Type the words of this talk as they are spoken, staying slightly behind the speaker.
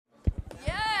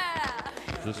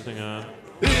Is this thing on?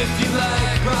 If you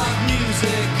like rock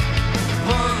music,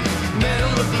 punk, metal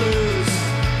or blues,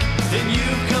 then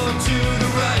you've come to the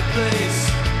right place,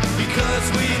 because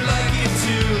we like it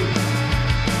too.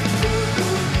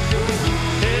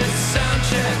 It's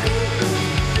Soundcheck.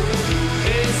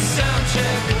 It's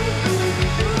Soundcheck.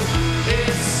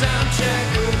 It's Soundcheck.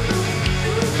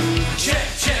 Check,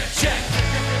 check, check.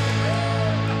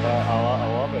 I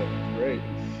love it. Great.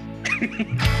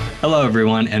 Hello,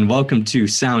 everyone, and welcome to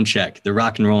Soundcheck, the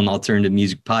rock and roll and alternative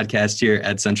music podcast here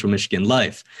at Central Michigan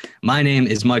Life. My name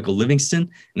is Michael Livingston,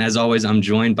 and as always, I'm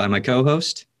joined by my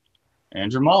co-host,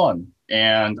 Andrew Mullen.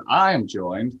 And I am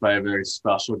joined by a very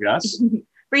special guest.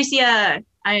 Bricia,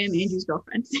 I am Andrew's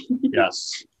girlfriend.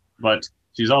 Yes, but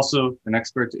she's also an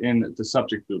expert in the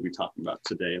subject we'll be talking about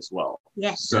today as well.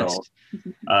 Yes. So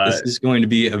this is going to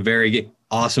be a very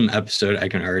awesome episode, I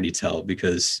can already tell,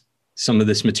 because some of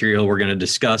this material we're going to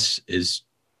discuss is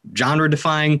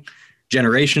genre-defying,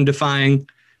 generation-defying.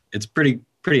 It's pretty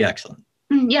excellent.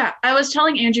 Yeah, I was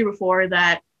telling Andrew before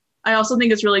that I also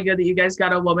think it's really good that you guys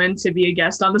got a woman to be a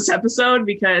guest on this episode,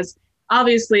 because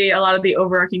obviously a lot of the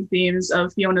overarching themes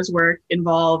of Fiona's work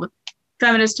involve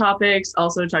feminist topics,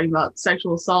 also talking about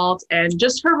sexual assault and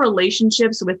just her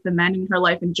relationships with the men in her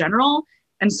life in general.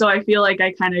 And so I feel like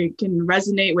I kind of can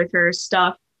resonate with her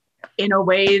stuff in a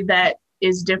way that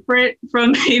is different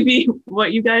from maybe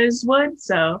what you guys would.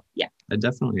 So yeah. I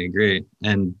definitely agree.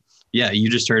 And yeah, you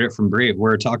just heard it from Brie.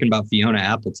 We're talking about Fiona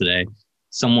Apple today,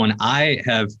 someone I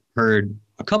have heard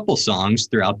a couple songs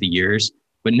throughout the years,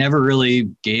 but never really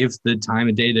gave the time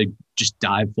of day to just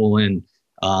dive full in.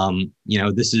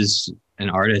 This is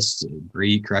an artist,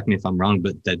 Brie, correct me if I'm wrong,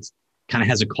 but that kind of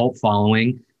has a cult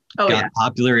following. Got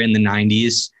popular in the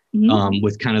 90s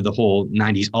with kind of the whole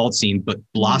 90s alt scene, but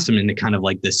blossomed into kind of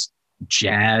like this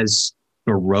jazz,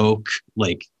 baroque,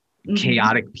 like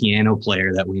chaotic piano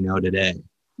player that we know today.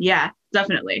 Yeah,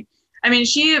 definitely. I mean,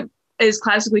 she is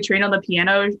classically trained on the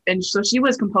piano, and so she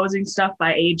was composing stuff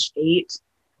by age 8.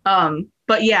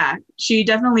 But yeah, she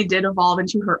definitely did evolve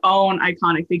into her own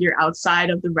iconic figure outside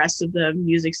of the rest of the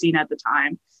music scene at the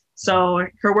time. So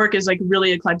her work is like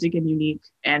really eclectic and unique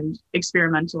and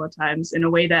experimental at times in a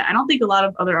way that I don't think a lot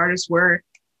of other artists were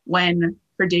when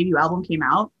her debut album came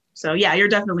out. So yeah, you're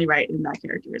definitely right in that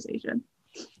characterization.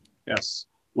 Yes.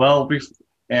 Well,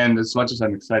 and as much as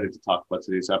I'm excited to talk about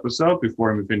today's episode,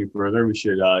 before we move any further, we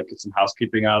should get some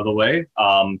housekeeping out of the way.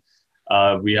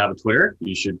 We have a Twitter.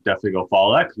 You should definitely go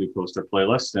follow that because we post our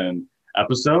playlists and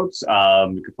episodes.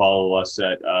 You can follow us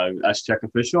at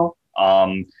SCheckOfficial.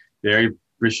 There you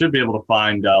should be able to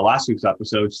find last week's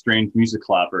episode, Strange Music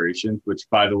Collaborations, which,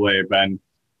 by the way, have been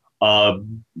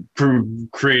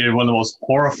created one of the most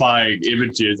horrifying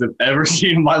images I've ever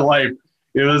seen in my life.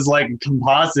 It was like a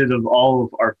composite of all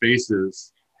of our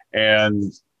faces, and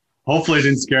hopefully it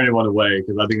didn't scare anyone away,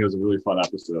 because I think it was a really fun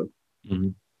episode. Mm-hmm.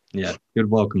 Yeah, good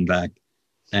welcome back.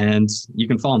 And you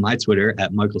can follow my Twitter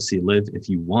at Michael C. Live if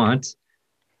you want.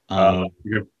 You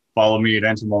can follow me at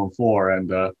Antimon4,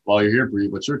 and while you're here, Brie,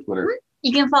 what's your Twitter?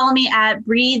 You can follow me at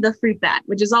Brie the Fruit Bat,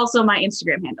 which is also my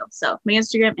Instagram handle. So my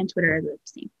Instagram and Twitter are the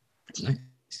same. Nice.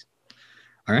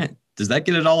 All right. Does that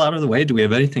get it all out of the way? Do we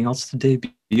have anything else to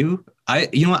debut? I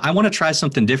want to try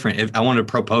something different. If I want to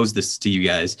propose this to you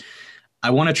guys,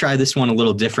 I want to try this one a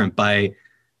little different by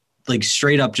like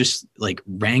straight up just like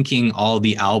ranking all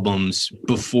the albums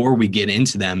before we get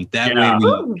into them. That way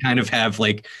we kind of have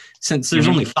like, since there's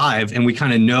only 5 and we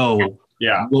kind of know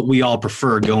what we all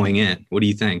prefer going in. What do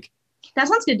you think? That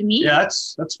sounds good to me. Yeah,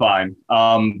 that's fine.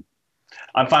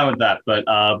 I'm fine with that, but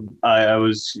I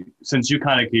was, since you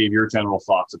kind of gave your general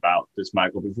thoughts about this,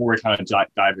 Michael, before we kind of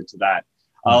dive into that,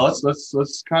 let's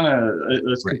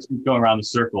keep going around the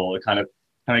circle and kind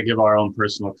of give our own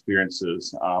personal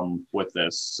experiences with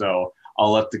this. So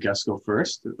I'll let the guest go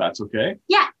first, if that's okay.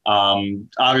 Yeah.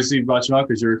 Obviously, Bachman,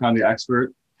 because you're kind of the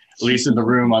expert, at least in the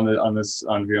room on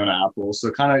Fiona Apple.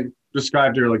 So kind of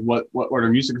describe to her like what her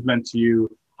music has meant to you,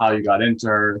 how you got into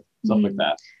her, stuff like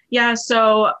that. Yeah.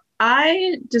 So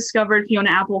I discovered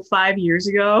Fiona Apple 5 years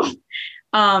ago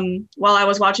while I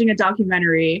was watching a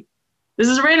documentary. This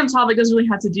is a random topic, doesn't really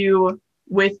have to do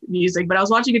with music, but I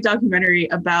was watching a documentary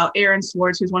about Aaron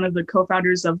Swartz, who's one of the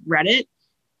co-founders of Reddit.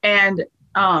 And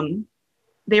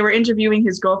they were interviewing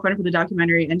his girlfriend for the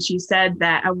documentary. And she said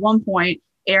that at one point,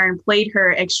 Aaron played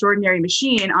her Extraordinary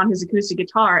Machine on his acoustic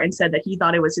guitar and said that he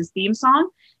thought it was his theme song.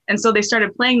 And so they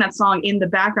started playing that song in the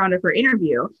background of her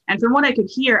interview. And from what I could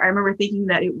hear, I remember thinking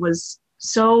that it was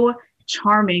so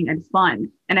charming and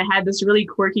fun. And it had this really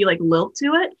quirky like lilt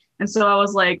to it. And so I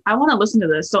was like, I want to listen to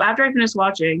this. So after I finished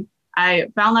watching, I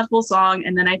found that full song,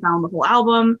 and then I found the whole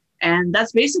album. And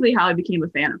that's basically how I became a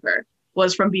fan of her,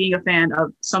 was from being a fan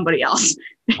of somebody else.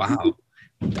 Wow.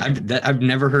 I've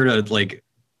never heard of like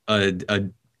a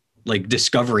like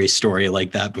discovery story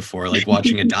like that before, like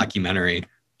watching a documentary.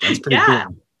 That's pretty Yeah.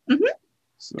 cool. Mhm.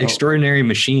 So, Extraordinary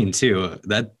Machine too.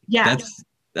 Yeah.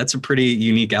 That's a pretty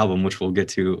unique album, which we'll get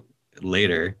to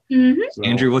later. Mhm. so,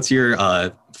 Andrew, what's your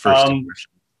first Um, impression?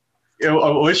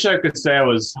 I wish I could say I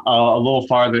was a little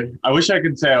farther. I wish I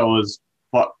could say I was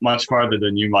much farther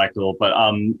than you, Michael, but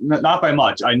not by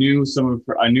much. I knew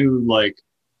I knew like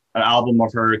an album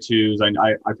of her too.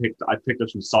 I picked up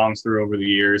some songs through over the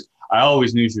years. I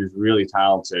always knew she was really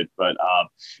talented, but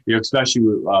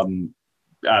especially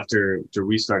after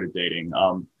we started dating,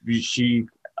 I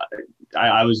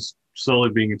was slowly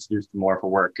being introduced to more of her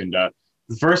work, and the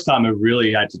first time I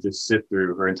really had to just sit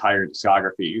through her entire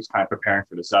discography. I was kind of preparing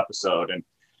for this episode, and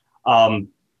I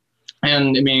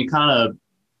mean, it kind of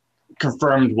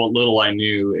confirmed what little I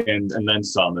knew, and then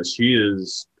some. That she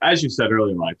is, as you said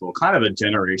earlier, Michael, kind of a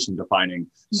generation-defining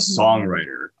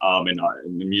songwriter,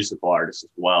 and the musical artist as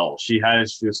well. She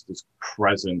has just this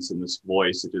presence and this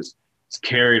voice that just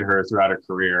carried her throughout her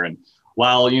career. And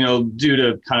while due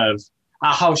to kind of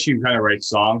how she kind of writes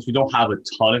songs, we don't have a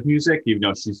ton of music, even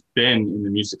though she's been in the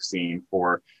music scene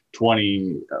for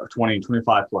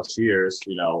 25 plus years,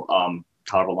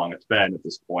 however long it's been at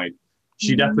this point.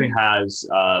 She definitely has,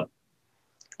 her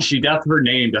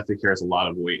name definitely carries a lot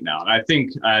of weight now. And I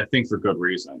think for good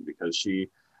reason, because she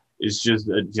is just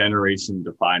a generation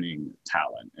defining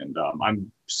talent. And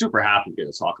I'm super happy to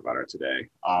get to talk about her today.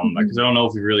 Because I don't know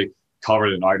if we really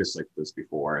covered an artist like this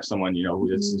before, someone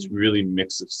who has this really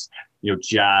mix of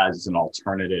jazz and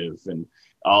alternative, and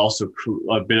also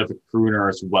a bit of a crooner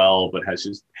as well, but has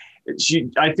just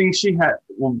I think she had,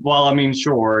 well, I mean,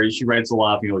 sure, she writes a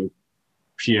lot of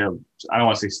piano, I don't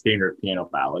want to say standard piano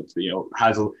ballads, but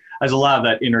has a lot of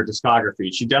that in her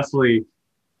discography. She definitely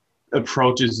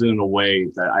approaches it in a way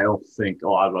that I don't think a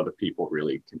lot of other people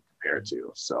really can compare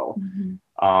to. So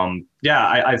I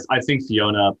think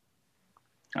Fiona,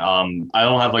 I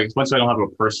don't have as much as I don't have a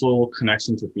personal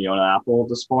connection to Fiona Apple at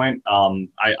this point. I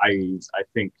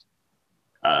think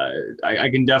I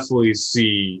can definitely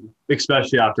see,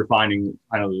 especially after finally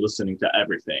listening to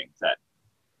everything, that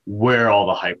where all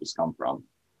the hype has come from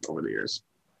over the years.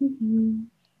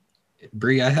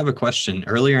 Bree, I have a question.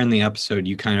 Earlier in the episode,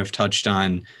 you kind of touched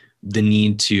on the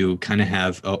need to kind of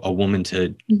have a woman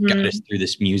to guide us through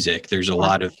this music. There's a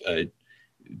lot of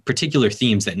particular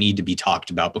themes that need to be talked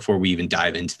about before we even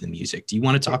dive into the music. Do you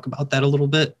want to talk about that a little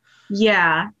bit?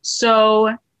 Yeah.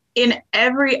 So in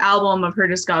every album of her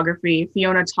discography,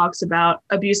 Fiona talks about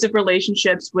abusive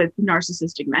relationships with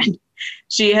narcissistic men.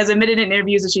 She has admitted in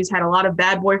interviews that she's had a lot of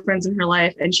bad boyfriends in her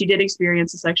life, and she did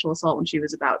experience a sexual assault when she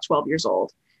was about 12 years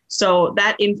old. So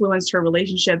that influenced her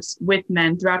relationships with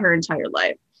men throughout her entire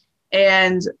life.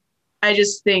 And I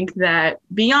just think that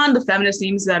beyond the feminist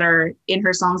themes that are in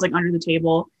her songs like Under the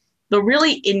Table, the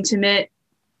really intimate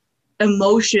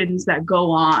emotions that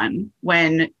go on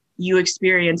when you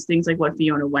experience things like what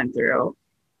Fiona went through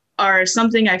are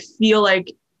something I feel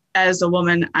like as a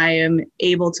woman, I am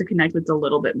able to connect with a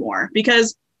little bit more,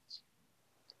 because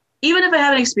even if I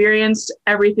haven't experienced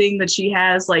everything that she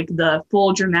has, like the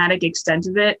full dramatic extent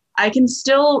of it, I can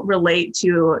still relate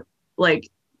to like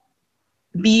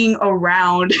being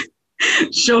around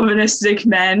chauvinistic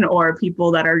men or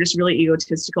people that are just really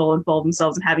egotistical and full of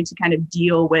themselves and having to kind of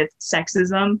deal with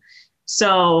sexism.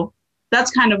 So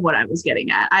that's kind of what I was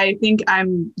getting at. I think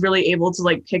I'm really able to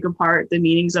like pick apart the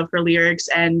meanings of her lyrics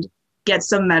and get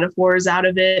some metaphors out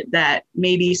of it that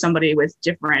maybe somebody with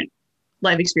different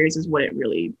life experiences wouldn't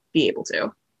really be able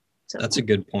to. So That's a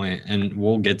good point. And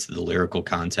we'll get to the lyrical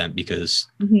content, because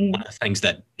one of the things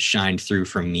that shined through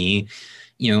for me,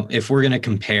 if we're going to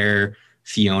compare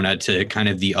Fiona to kind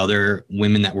of the other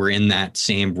women that were in that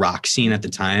same rock scene at the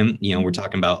time, we're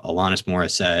talking about Alanis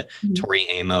Morissette, Tori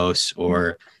Amos,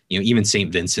 or, even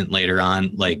St. Vincent later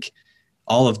on. Like,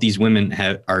 all of these women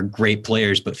are great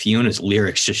players, but Fiona's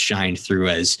lyrics just shined through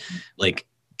as like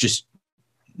just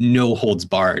no holds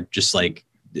barred, just like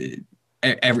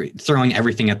throwing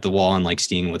everything at the wall and like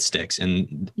seeing what sticks.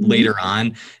 And later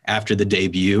on, after the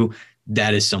debut,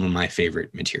 that is some of my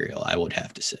favorite material, I would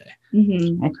have to say.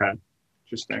 Okay,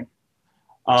 interesting.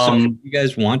 So if you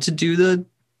guys want to do the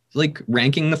like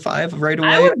ranking the five right away?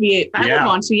 I would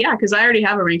want to, yeah, because I already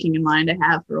have a ranking in mind. I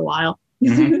have for a while.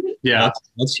 Yeah.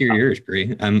 Let's hear yours,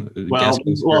 Bree.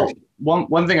 Well,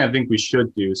 one thing I think we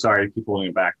should do, sorry to keep holding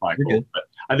it back, Michael, but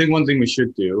I think one thing we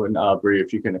should do, and Bree,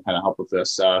 if you can kind of help with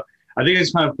this, I think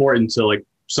it's kind of important to like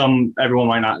everyone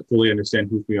might not fully understand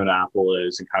who Fiona Apple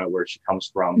is and kind of where she comes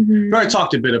from. Mhm. We already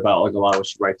talked a bit about like a lot of what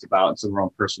she writes about and some of her own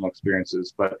personal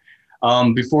experiences, but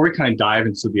before we kind of dive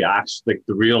into the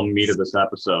real meat of this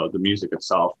episode, the music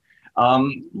itself,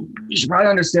 you should probably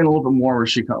understand a little bit more where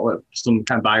she some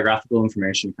kind of biographical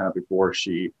information kind of before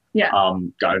she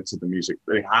got into the music,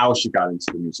 how she got into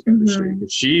the music industry.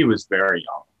 Because she was very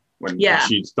young when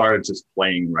she started just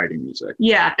writing music.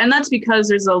 Yeah, and that's because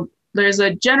there's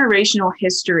a generational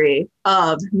history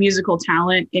of musical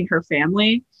talent in her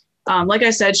family. Like I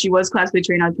said, she was classically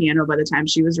trained on piano by the time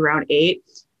she was around 8.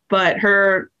 But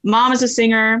her mom is a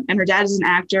singer and her dad is an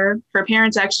actor. Her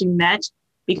parents actually met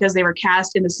because they were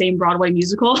cast in the same Broadway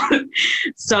musical.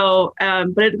 So,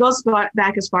 but it goes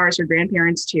back as far as her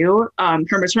grandparents too.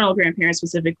 Her maternal grandparents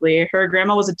specifically. Her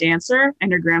grandma was a dancer and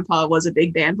her grandpa was a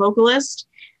big band vocalist.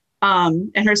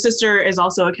 And her sister is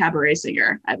also a cabaret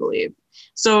singer, I believe.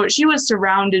 So she was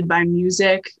surrounded by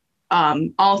music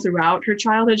all throughout her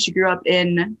childhood. She grew up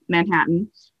in Manhattan.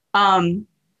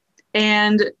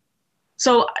 And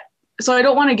so I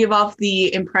don't want to give off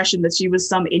the impression that she was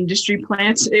some industry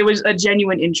plant. It was a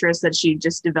genuine interest that she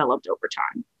just developed over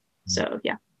time. So,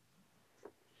 yeah.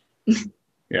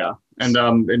 Yeah.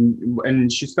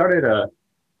 And she started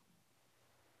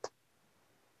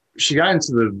she got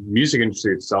into the music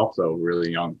industry itself though really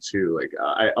young too. Like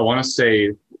I want to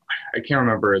say, I can't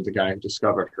remember the guy who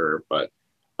discovered her, but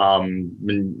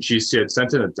when she had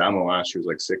sent in a demo when she was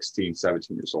like 16,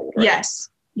 17 years old. Right? Yes.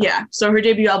 Yeah. So her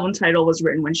debut album Tidal was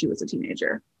written when she was a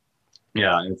teenager.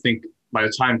 Yeah. And I think by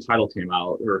the time Tidal came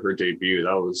out, or her debut,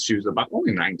 she was about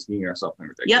only 19 or something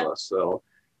ridiculous. Yep. So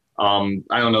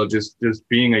I don't know, just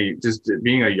being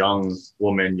a young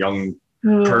woman, young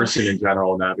person in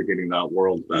general, navigating that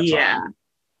world at that time,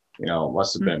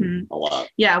 must have been a lot.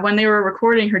 Yeah, when they were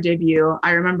recording her debut,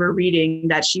 I remember reading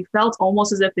that she felt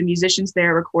almost as if the musicians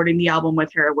there recording the album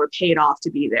with her were paid off to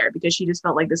be there, because she just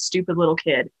felt like this stupid little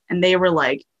kid and they were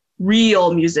like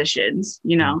real musicians,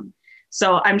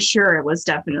 So I'm sure it was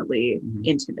definitely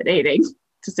intimidating,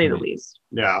 to say the least.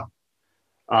 Yeah.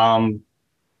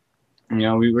 We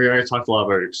already talked a lot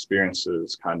about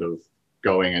experiences kind of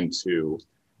going into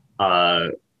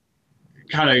her,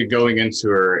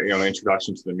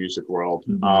 introduction to the music world.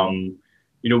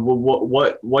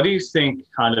 What do you think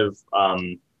kind of,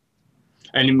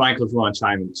 and Michael, if you want to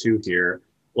chime in too here,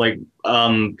 like,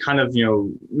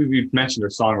 we've mentioned her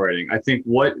songwriting. I think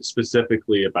what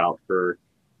specifically about her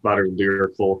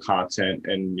lyrical content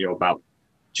and, about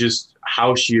just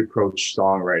how she approached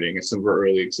songwriting and some of her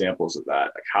early examples of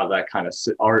that, like how that kind of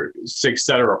set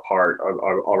her apart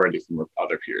already from her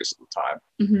other peers at the time.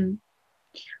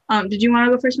 Did you want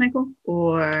to go first, Michael?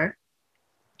 Or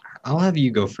I'll have you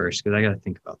go first because I got to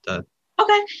think about that.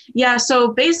 Okay. Yeah. So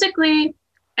basically,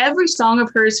 every song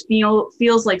of hers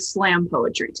feels like slam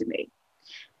poetry to me.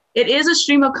 It is a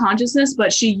stream of consciousness,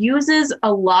 but she uses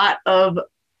a lot of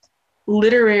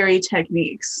literary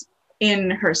techniques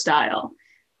in her style.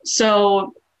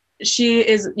 So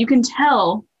you can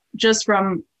tell just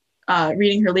from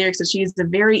reading her lyrics that she is a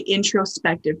very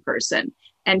introspective person,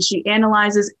 and she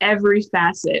analyzes every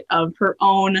facet of her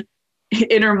own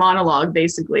inner monologue,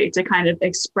 basically, to kind of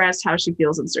express how she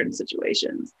feels in certain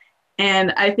situations.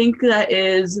 And I think that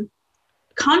is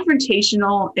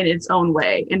confrontational in its own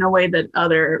way, in a way that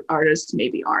other artists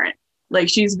maybe aren't. Like,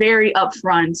 she's very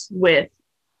upfront with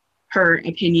her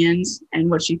opinions and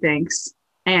what she thinks,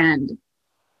 and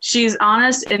she's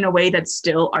honest in a way that's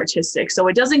still artistic. So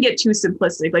it doesn't get too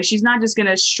simplistic. Like, she's not just going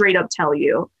to straight up tell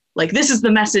you, like, this is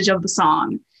the message of the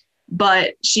song,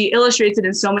 but she illustrates it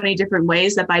in so many different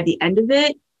ways that by the end of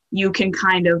it, you can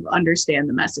kind of understand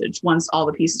the message once all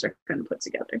the pieces are kind of put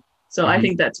together. So I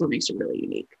think that's what makes her really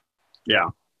unique. Yeah.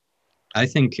 I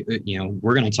think,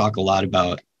 we're going to talk a lot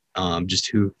about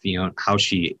just how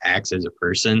she acts as a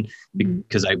person,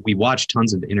 because we watched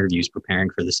tons of interviews preparing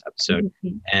for this episode.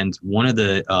 And one of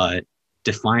the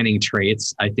defining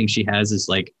traits I think she has is,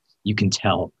 like, you can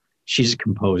tell she's a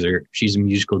composer. She's a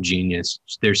musical genius.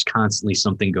 There's constantly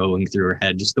something going through her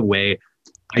head, just the way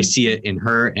I see it in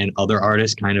her and other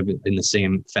artists kind of in the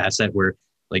same facet, where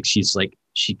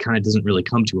she kind of doesn't really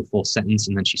come to a full sentence.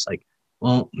 And then she's like,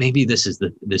 well, maybe this is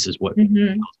what,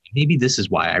 maybe this is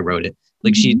why I wrote it.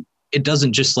 Like, it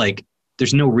doesn't just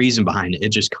there's no reason behind it. It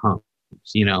just comes,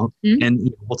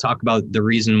 and we'll talk about the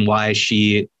reason why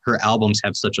her albums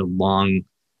have such a long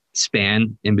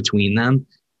span in between them.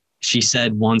 She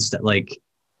said once that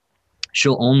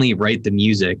she'll only write the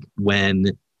music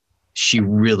when she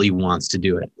really wants to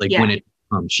do it. When it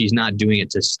comes, she's not doing it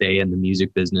to stay in the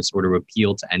music business or to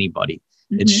appeal to anybody.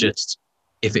 It's just,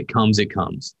 if it comes, it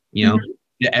comes,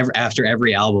 after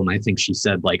every album, I think she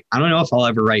said, like, I don't know if I'll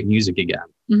ever write music again.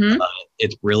 Mm-hmm.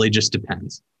 It really just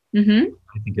depends. Mm-hmm.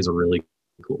 I think is a really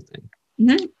cool thing.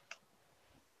 Mm-hmm.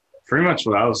 Pretty much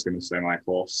what I was going to say,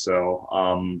 Michael. So,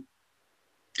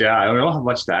 yeah, I don't have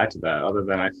much to add to that other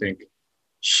than I think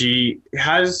she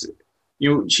has,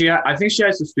 I think she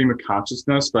has a stream of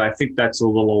consciousness, but I think that's a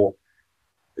little,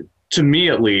 to me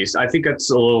at least, I think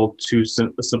that's a little too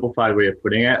a simplified way of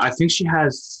putting it. I think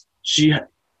there's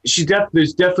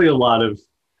definitely a lot of,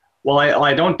 well,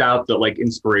 I don't doubt that like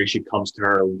inspiration comes to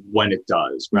her when it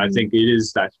does, but I think it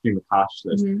is that stream of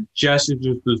consciousness. She has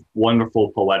just this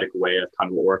wonderful poetic way of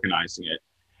kind of organizing it,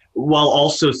 while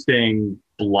also staying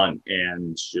blunt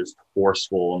and just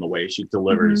forceful in the way she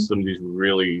delivers some of these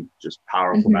really just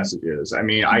powerful messages. I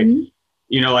mean, I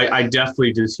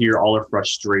definitely just hear all her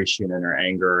frustration and her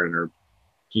anger and her,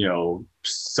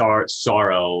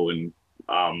 sorrow and,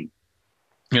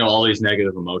 all these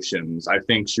negative emotions. I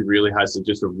think she really has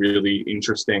just a really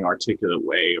interesting, articulate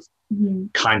way of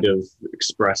kind of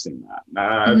expressing that.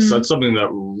 That's something that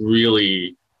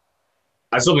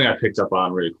I picked up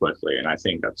on really quickly, and I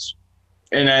think that's,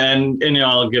 and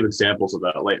I'll give examples of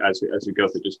that like as we go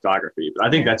through discography. But I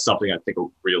think that's something I think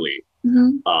really,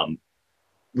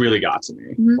 really got to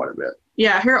me quite a bit.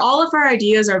 Yeah, all of her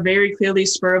ideas are very clearly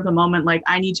spur of the moment. Like,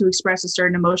 I need to express a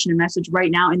certain emotion and message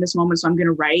right now in this moment, so I'm going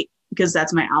to write because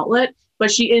that's my outlet. But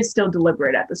she is still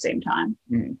deliberate at the same time.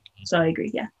 So I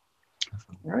agree. Yeah.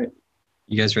 All right.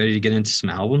 You guys ready to get into some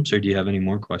albums, or do you have any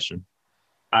more questions?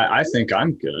 I think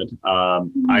I'm good. I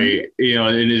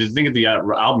think of the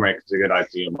album rank is a good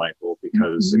idea, Michael,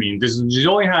 because I mean, she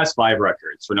only has 5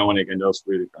 records, so no one again knows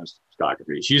really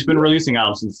discography. She's been releasing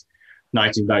albums since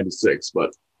 1996,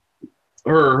 but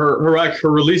her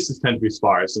releases tend to be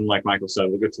sparse, and like Michael said,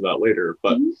 we'll get to that later.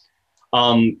 But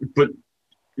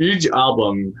each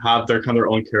album have their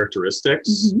own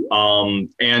characteristics,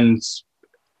 and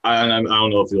I don't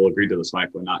know if you'll agree to this,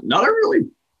 Michael, or not. None are really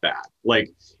bad.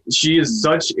 Like, she is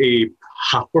such a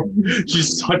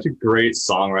she's such a great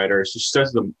songwriter. She's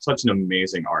such an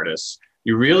amazing artist.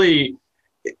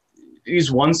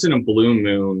 These once in a blue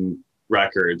moon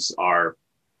records are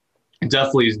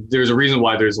definitely, there's a reason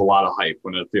why there's a lot of hype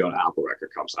when a Fiona Apple record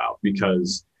comes out,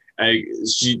 because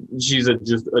she's a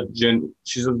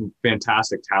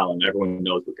fantastic talent. Everyone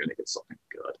knows we're going to get something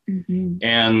good.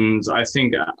 And I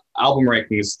think album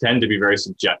rankings tend to be very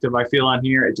subjective. I feel on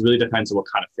here, it really depends on what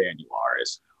kind of fan you are,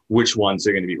 is which ones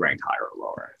are going to be ranked higher or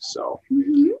lower. So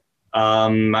I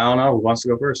don't know, who wants to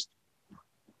go first?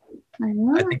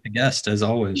 I think the guest, as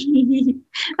always.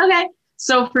 Okay,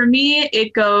 so for me,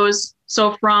 it goes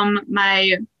from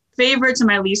my favorite to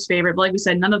my least favorite, but like we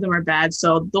said, none of them are bad.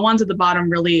 So the ones at the bottom,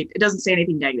 really, it doesn't say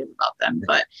anything negative about them.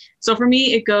 But so for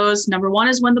me, it goes, number 1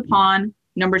 is When the Pawn,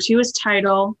 number 2 is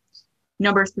Title,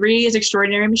 number 3 is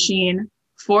Extraordinary Machine,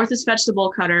 4th is Fetch the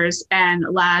Bolt Cutters, and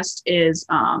last is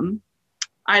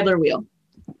Idler Wheel.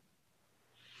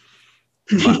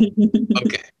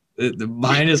 Okay.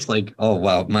 Mine is like, oh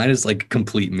wow, mine is like a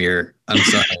complete mirror. I'm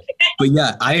sorry. But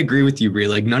yeah, I agree with you, Brie.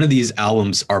 Like, none of these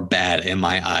albums are bad in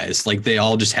my eyes. Like, they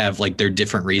all just have like their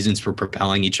different reasons for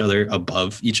propelling each other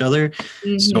above each other.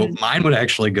 So mine would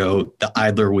actually go the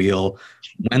Idler Wheel,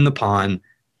 When the Pawn,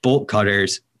 Bolt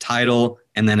Cutters, Title,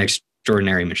 and then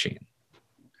Extraordinary Machine.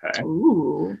 Okay.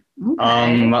 Ooh.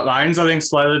 Okay. Mine's, I think,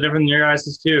 slightly different than your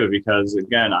guys' too, because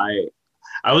again, I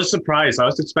was surprised. I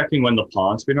was expecting When the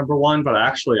Pawn to be number 1, but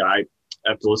actually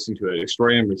after listening to it,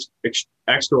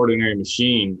 Extraordinary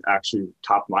Machine actually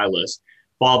topped my list,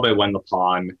 followed by When the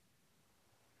Pawn.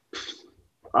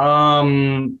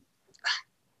 I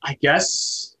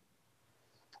guess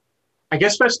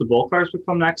Fetch the Bolt Cutters would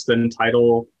come next, then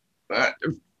Title and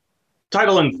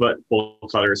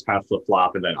Bolt Cutters kind of flip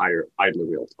flop, and then Idler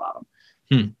Wheel at the bottom.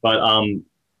 But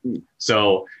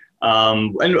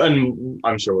and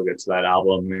I'm sure we'll get to that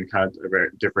album and kind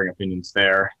of differing opinions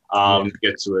there.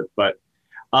 Get to it, but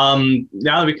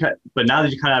now that you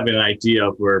kind of have an idea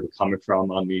of where we're coming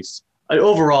from on these, an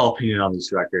overall opinion on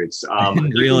these records. I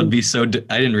didn't realize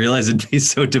it'd be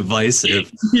so divisive.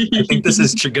 I think this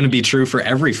is going to be true for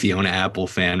every Fiona Apple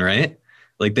fan, right?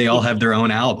 Like, they all have their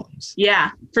own albums.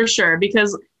 Yeah, for sure.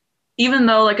 Because even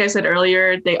though, like I said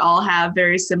earlier, they all have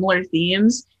very similar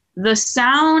themes, the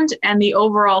sound and the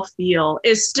overall feel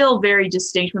is still very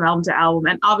distinct from album to album.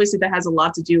 And obviously that has a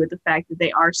lot to do with the fact that they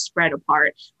are spread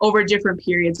apart over different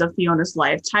periods of Fiona's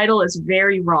life. Title is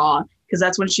very raw, because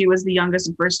that's when she was the youngest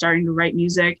and first starting to write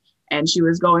music. And she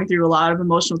was going through a lot of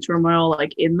emotional turmoil,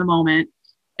 like in the moment.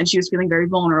 And she was feeling very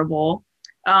vulnerable.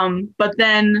 But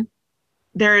then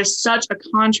there is such a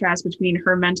contrast between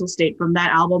her mental state from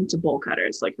that album to Bolt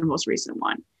Cutters, like her most recent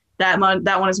one, that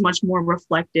one is much more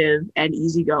reflective and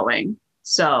easygoing.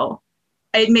 So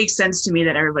it makes sense to me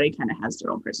that everybody kind of has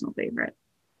their own personal favorite.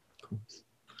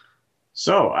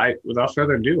 So without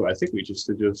further ado, I think we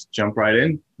just jump right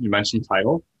in. You mentioned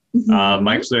Tidal. Mhm.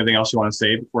 Mike, is there anything else you want to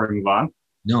say before we move on?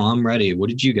 No, I'm ready. What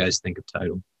did you guys think of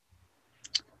Tidal?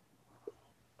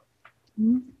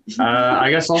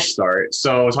 I guess I'll start.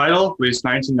 So Tidal released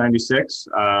 1996,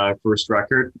 first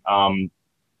record. Like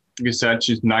you said,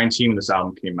 she's 19 when this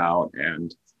album came out,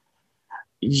 and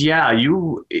yeah,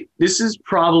 this is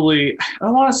probably, I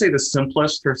don't want to say the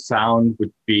simplest her sound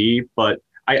would be, but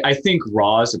I think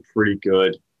raw is a pretty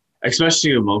good,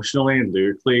 especially emotionally and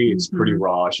lyrically, it's pretty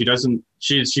raw. She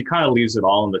kind of leaves it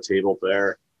all on the table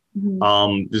there.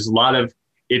 There's a lot of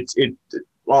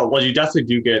well, you definitely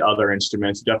do get other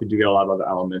instruments. You definitely do get a lot of other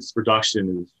elements.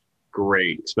 Production is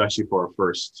great, especially for a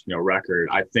first, record.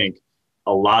 I think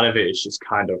a lot of it is just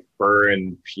kind of her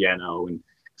and piano and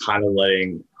kind of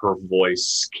letting her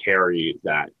voice carry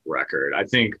that record. I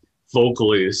think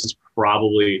vocally, this is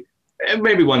probably, and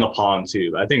maybe Win the Palm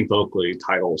too, but I think vocally,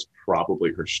 Tidal is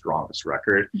probably her strongest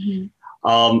record.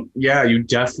 Yeah, you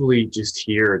definitely just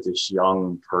hear this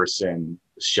young person,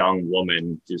 this young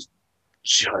woman just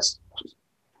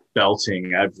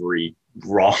belting every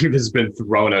wrong that's been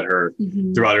thrown at her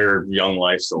throughout her young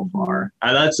life so far.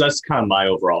 And that's kind of my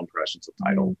overall impressions of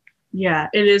Tidal. Yeah,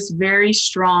 it is very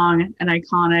strong and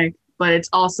iconic, but it's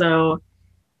also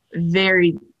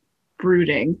very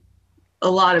brooding. A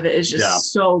lot of it is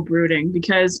just so brooding,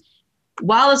 because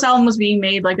while this album was being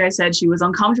made, like I said, she was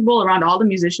uncomfortable around all the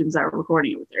musicians that were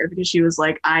recording it with her, because she was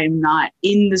like, I'm not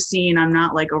in the scene. I'm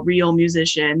not like a real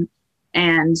musician.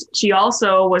 And she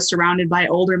also was surrounded by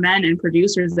older men and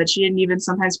producers that she didn't even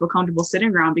sometimes feel comfortable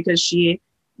sitting around, because she,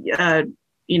 in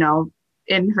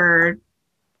her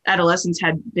adolescence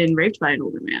had been raped by an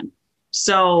older man.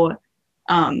 So,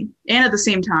 and at the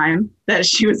same time that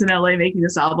she was in LA making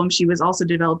this album, she was also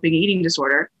developing an eating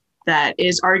disorder that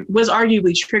was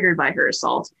arguably triggered by her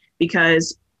assault,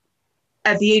 because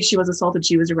at the age she was assaulted,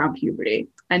 she was around puberty.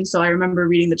 And so I remember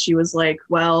reading that she was like,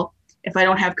 well, if I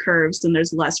don't have curves, then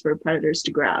there's less for predators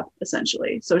to grab,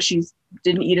 essentially. So she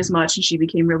didn't eat as much and she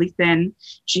became really thin.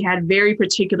 She had very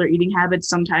particular eating habits.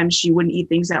 Sometimes she wouldn't eat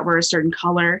things that were a certain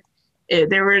color.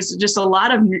 There was just a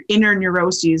lot of inner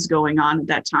neuroses going on at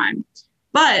that time.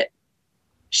 But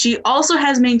she also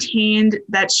has maintained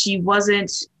that she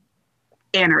wasn't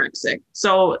anorexic.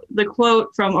 So the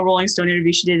quote from a Rolling Stone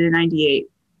interview she did in '98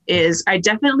 is, I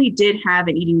definitely did have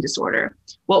an eating disorder.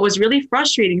 What was really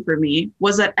frustrating for me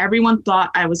was that everyone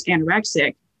thought I was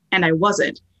anorexic, and I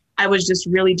wasn't. I was just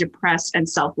really depressed and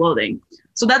self-loathing.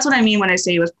 So that's what I mean when I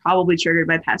say it was probably triggered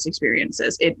by past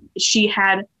experiences. She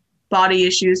had body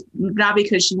issues, not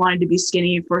because she wanted to be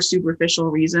skinny for superficial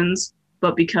reasons,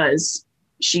 but because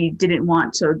she didn't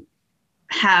want to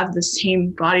have the same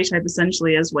body type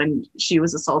essentially as when she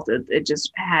was assaulted. It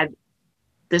just had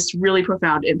this really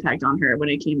profound impact on her when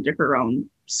it came to her own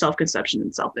self-conception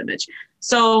and self-image.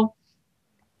 So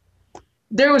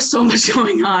there was so much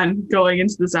going on going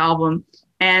into this album,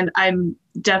 and I'm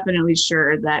definitely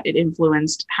sure that it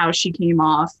influenced how she came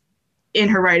off in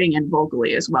her writing and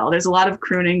vocally as well. There's a lot of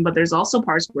crooning, but there's also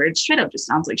parts where it straight up just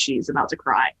sounds like she's about to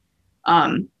cry.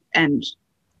 And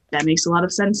that makes a lot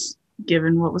of sense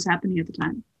given what was happening at the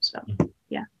time. So,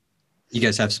 yeah. You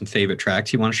guys have some favorite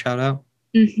tracks you want to shout out?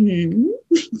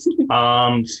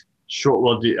 Sure.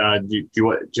 Well, do you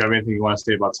have anything you want to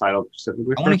say about Tidal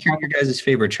specifically? I want to hear your guys'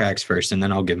 favorite tracks first, and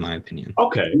then I'll give my opinion.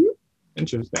 Okay.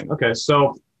 Interesting. Okay.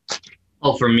 So,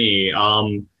 for me,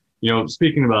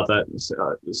 speaking about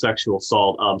that sexual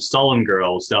assault, Sullen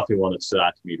Girl is definitely one that stood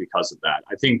out to me because of that.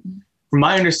 I think, from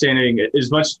my understanding,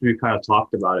 as much as we kind of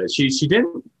talked about it, she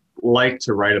didn't like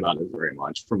to write about it very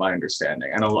much, from my understanding.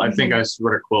 And I think I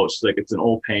read a quote. She's like, it's an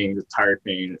old pain, it's a tired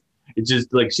pain. It's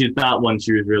just like, she's not one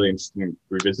she was really interested in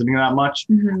revisiting that much.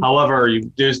 However,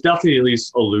 there's definitely at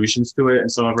least allusions to it in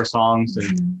some of her songs.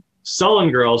 And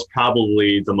Sullen Girl is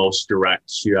probably the most direct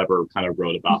she ever kind of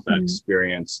wrote about that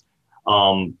experience.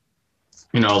 There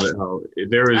was.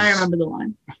 I remember the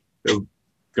line.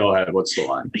 Go ahead. What's the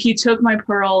line? He took my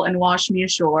pearl and washed me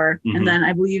ashore. And then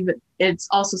I believe it's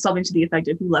also something to the effect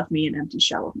of, he left me an empty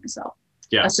shell of myself,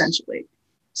 essentially.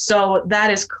 So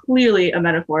that is clearly a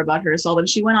metaphor about her assault. And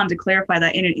she went on to clarify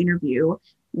that in an interview,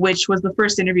 which was the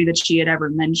first interview that she had ever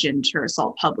mentioned her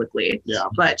assault publicly. Yeah.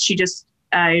 But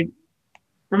I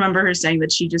remember her saying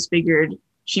that she just figured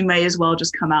she may as well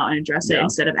just come out and address it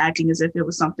instead of acting as if it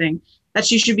was something that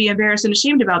she should be embarrassed and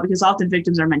ashamed about, because often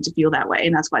victims are meant to feel that way,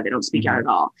 and that's why they don't speak out at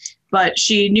all. But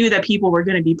she knew that people were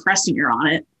going to be pressing her on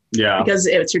it. Yeah. because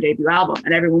it's your debut album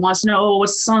and everyone wants to know, oh,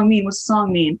 what's the song mean? What's the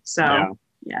song mean? So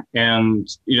yeah. And,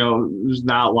 there's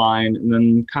that line, and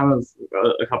then kind of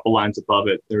a couple lines above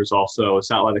it, there's also,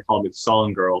 it's not why they call me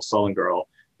Sullen Girl.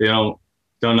 They don't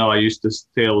know I used to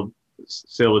sail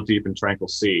a deep and tranquil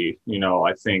sea.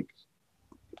 I think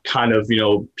kind of,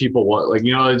 people want, like,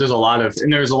 there's a lot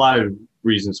of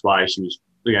reasons why she was,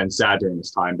 again, sad during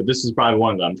this time, but this is probably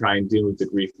one of them, trying to deal with the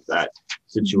grief of that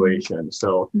situation.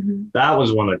 So that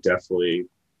was one that definitely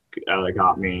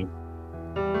got me.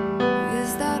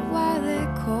 Is that why they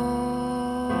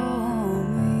call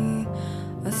me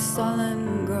a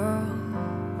sullen girl?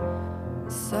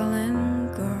 Sullen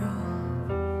girl.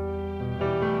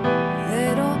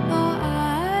 They don't know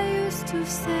I used to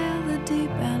sail the deep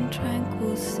and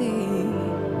tranquil sea.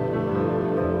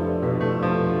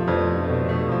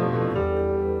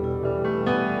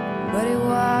 But he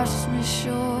washed me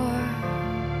ashore,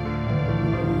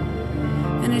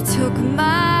 and he took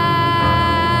my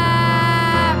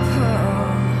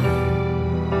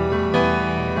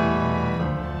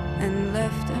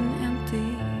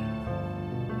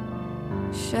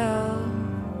shell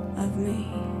of me.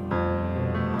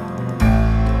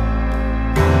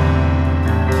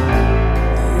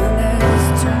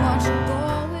 There's too much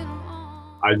going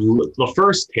on. The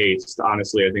First Taste,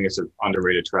 honestly, I think it's an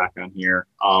underrated track on here.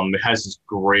 It has this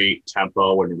great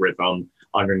tempo and rhythm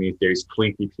underneath. There's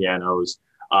clinky pianos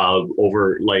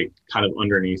over, like, kind of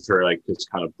underneath her, like this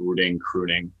kind of brooding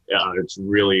crooning. It's a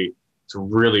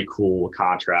really cool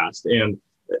contrast. And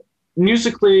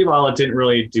musically, while it didn't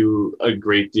really do a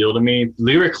great deal to me,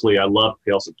 lyrically, I love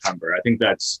Pale September. I think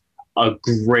that's a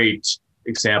great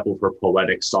example for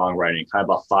poetic songwriting, kind of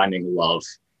about finding love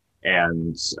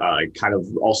and kind of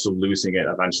also losing it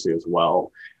eventually as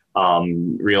well.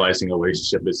 Realizing a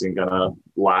relationship isn't gonna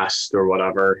last or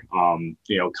whatever. Kind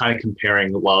of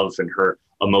comparing love and her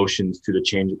emotions to the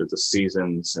change of the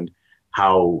seasons and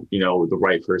how, the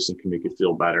right person can make you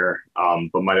feel better,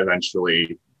 but might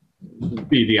eventually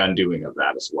be the undoing of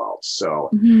that as well. So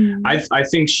I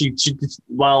think she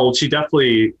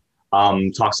definitely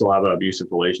talks a lot about abusive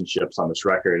relationships on this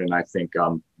record, and I think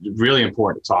really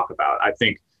important to talk about. I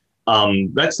think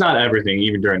that's not everything,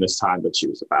 even during this time, that she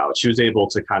was about. She was able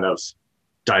to kind of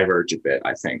diverge a bit,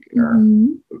 I think, in her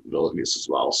abilities as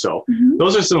well. So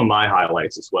those are some of my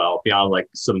highlights as well, beyond like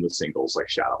some of the singles like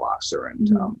Shadowboxer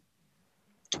and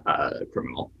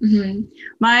Criminal.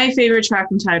 My favorite track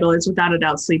from Tidal is without a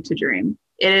doubt Sleep to Dream.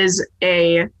 It is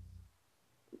a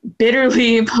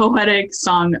bitterly poetic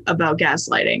song about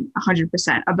gaslighting,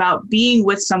 100%, about being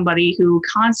with somebody who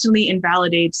constantly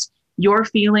invalidates your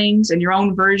feelings and your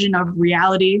own version of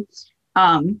reality.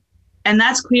 And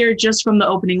that's clear just from the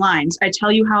opening lines. I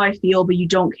tell you how I feel, but you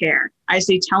don't care. I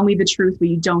say, tell me the truth, but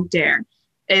you don't dare.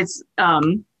 It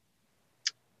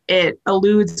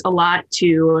alludes a lot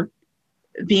to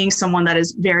being with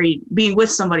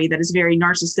somebody that is very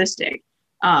narcissistic.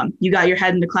 You got your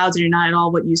head in the clouds and you're not at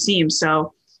all what you seem.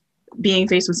 So being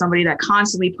faced with somebody that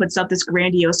constantly puts up this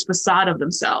grandiose facade of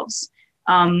themselves.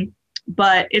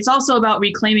 But it's also about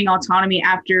reclaiming autonomy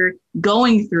after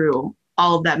going through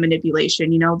all of that manipulation.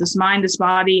 This mind, this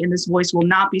body, and this voice will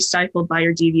not be stifled by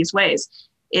your devious ways.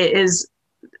 It is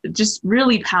just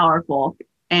really powerful.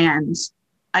 And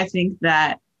I think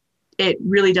that it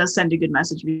really does send a good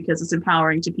message because it's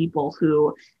empowering to people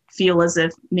who feel as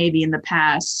if maybe in the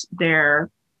past their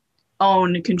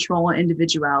own control and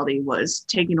individuality was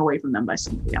taken away from them by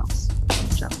somebody else.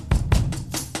 So.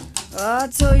 I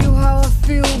tell you how I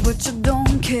feel, but you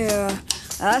don't care.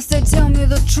 I say tell me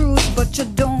the truth, but you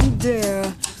don't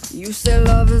dare. You say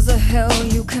love is a hell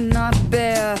you cannot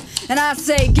bear, and I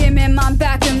say give me my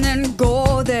back and then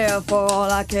go there for all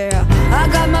I care. I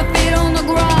got my feet on the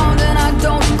ground and I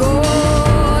don't go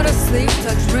to sleep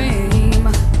to dream.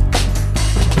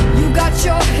 You got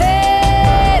your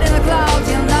head in the clouds,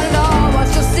 you're not at all what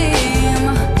you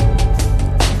seem.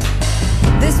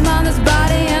 This mind, this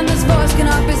body, and this voice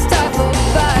cannot be stifled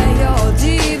by your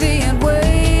deviant ways.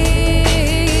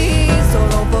 So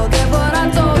don't forget what I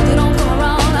told you, don't come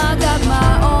around. I got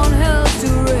my own hell to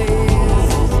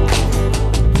raise.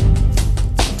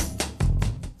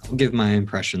 I'll give my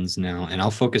impressions now, and I'll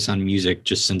focus on music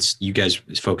just since you guys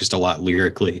focused a lot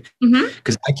lyrically.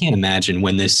 Because I can't imagine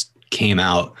when this came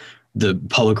out, the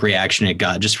public reaction it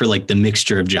got just for like the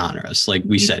mixture of genres. Like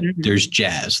we said, there's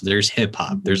jazz, there's hip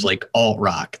hop, there's like alt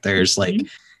rock, there's like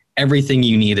everything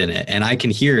you need in it. And I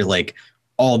can hear like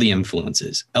all the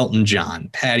influences: Elton John,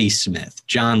 Patti Smith,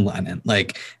 John Lennon,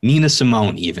 like Nina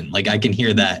Simone, even like I can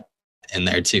hear that in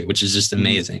there too, which is just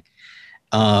amazing.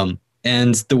 And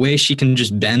the way she can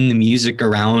just bend the music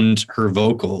around her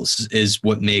vocals is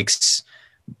what makes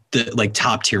the like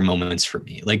top tier moments for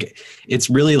me. Like it's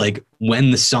really like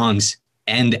when the songs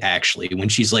end, actually, when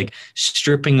she's like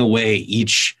stripping away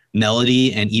each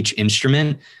melody and each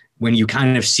instrument, when you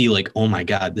kind of see like, oh my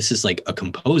God, this is like a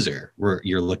composer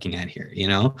you're looking at here, you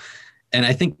know? And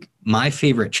I think my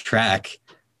favorite track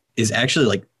is actually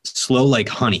like Slow Like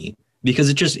Honey, because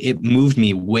it moved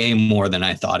me way more than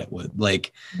I thought it would.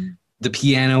 Like the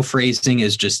piano phrasing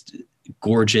is just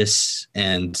gorgeous.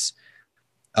 And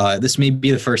this may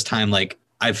be the first time like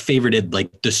I've favorited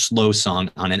like the slow song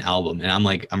on an album. And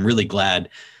I'm really glad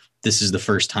this is the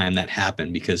first time that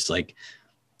happened, because like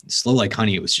Slow Like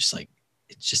Honey, it was just like,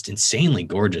 it's just insanely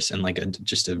gorgeous and like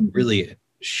just a really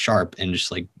sharp and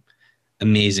just like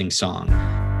amazing song.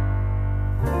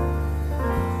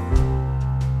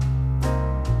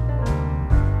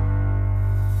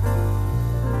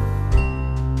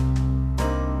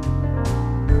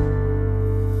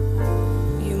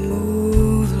 You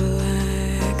move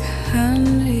like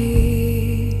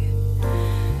honey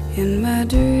in my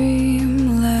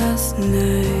dream last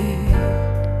night.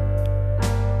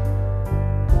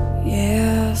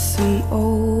 Yeah, some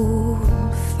old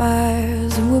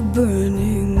fires were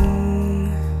burning.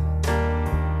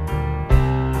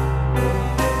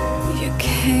 You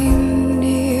came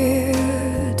near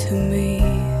to me,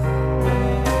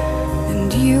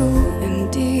 and you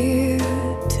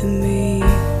endeared to me,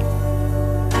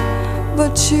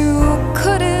 but you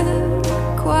couldn't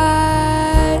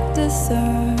quite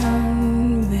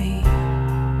discern me.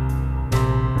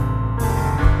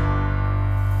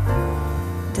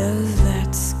 Does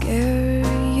that scare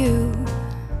you?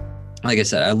 Like I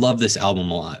said, I love this album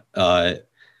a lot.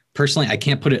 Personally, I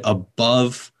can't put it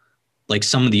above like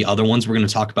some of the other ones we're going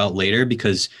to talk about later,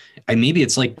 because maybe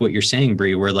it's like what you're saying,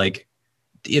 Brie, where like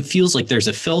it feels like there's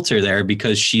a filter there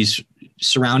because she's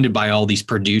surrounded by all these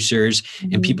producers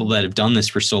and people that have done this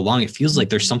for so long. It feels like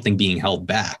there's something being held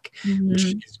back, which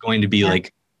is going to be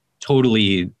like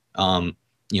totally,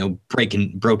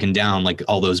 broken down, like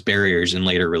all those barriers in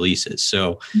later releases.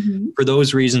 So for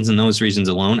those reasons and those reasons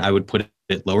alone, I would put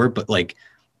it lower, but like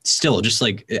still just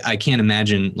like, I can't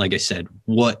imagine, like I said,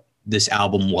 what this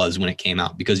album was when it came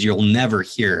out, because you'll never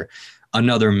hear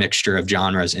another mixture of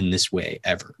genres in this way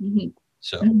ever.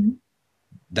 So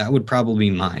that would probably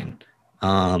be mine.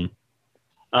 Well,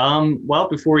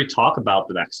 before we talk about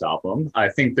the next album, I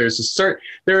think there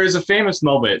is a famous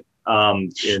moment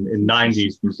in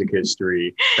 90s music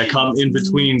history that come in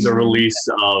between the release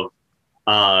of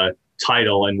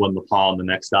Tidal and When the Palm, the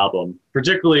next album,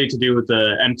 particularly to do with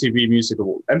the MTV Music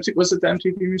Award. Was it the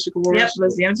MTV Music Awards? Yep, it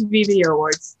was the MTV Video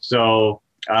Awards. So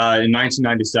in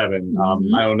 1997,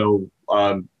 I don't know,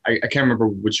 I can't remember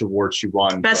which award she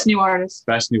won. Best New Artist.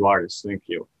 Best New Artist, thank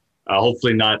you.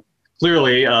 Hopefully not,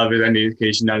 clearly, with any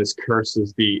indication, not as cursed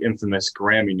as the infamous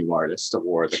Grammy New Artist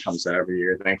Award that comes out every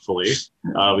year, thankfully.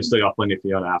 We still got plenty of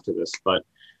Fiona after this. But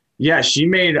yeah, she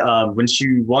made, when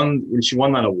she won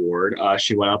that award,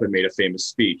 she went up and made a famous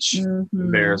speech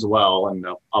there as well. And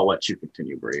I'll let you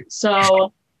continue, Brie.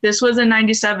 So this was in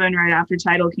 97, right after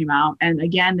Tidal came out. And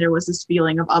again, there was this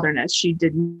feeling of otherness. She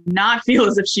did not feel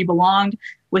as if she belonged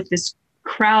with this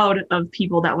crowd of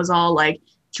people that was all like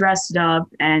dressed up.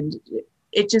 And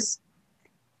it just,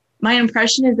 my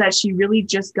impression is that she really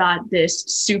just got this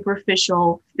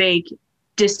superficial, fake,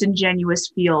 disingenuous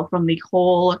feel from the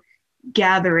whole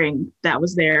gathering that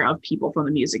was there of people from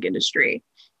the music industry.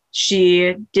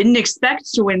 She didn't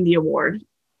expect to win the award.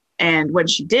 And when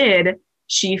she did,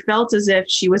 she felt as if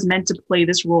she was meant to play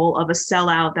this role of a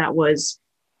sellout that was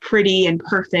pretty and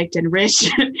perfect and rich.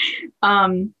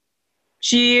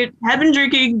 She had been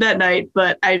drinking that night,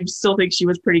 but I still think she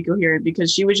was pretty coherent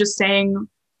because she was just saying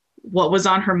what was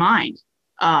on her mind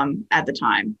at the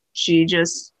time. She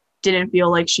just didn't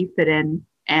feel like she fit in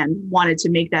and wanted to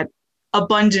make that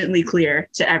abundantly clear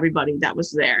to everybody that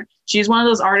was there. She's one of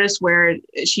those artists where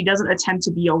she doesn't attempt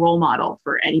to be a role model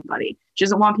for anybody. She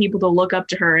doesn't want people to look up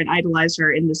to her and idolize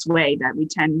her in this way that we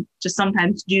tend to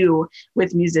sometimes do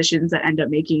with musicians that end up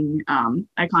making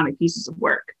iconic pieces of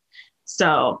work.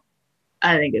 So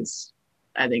I think it's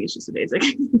just amazing.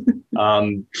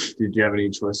 Did you have any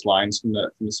choice lines from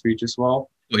the speech as well?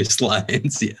 Choice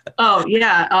lines, yeah. Oh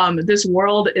yeah, this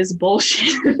world is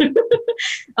bullshit.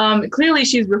 Clearly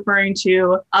she's referring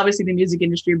to obviously the music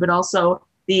industry, but also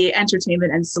the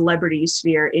entertainment and celebrity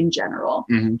sphere in general.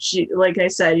 She, like I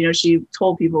said, she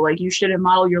told people like, you shouldn't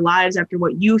model your lives after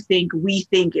what you think we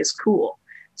think is cool.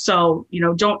 So,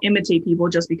 don't imitate people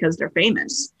just because they're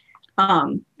famous.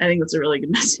 I think that's a really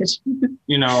good message.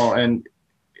 And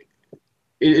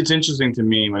it's interesting to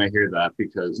me when I hear that,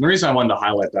 because the reason I wanted to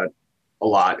highlight that a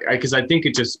lot, because I think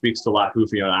it just speaks to a lot who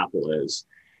Fiona Apple is.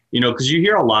 because you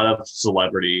hear a lot of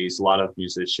celebrities, a lot of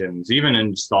musicians, even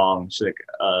in songs, like,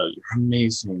 you're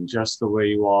amazing just the way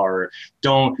you are.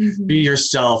 Don't be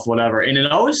yourself, whatever. And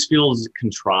it always feels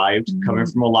contrived coming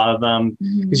from a lot of them.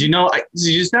 Because, you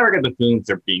just never get the feeling that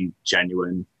they're being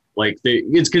genuine. Like,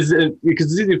 it's because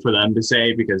it's easy for them to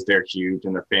say because they're huge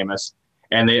and they're famous.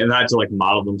 And they had to, like,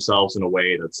 model themselves in a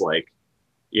way that's, like,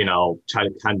 try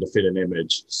to kind of fit an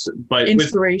image. But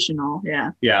inspirational,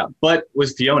 yeah. But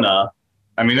with Fiona,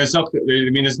 I mean, there's no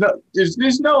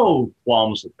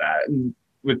qualms with that, and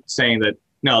with saying that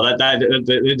no, that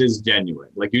it is genuine.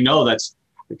 Like, that's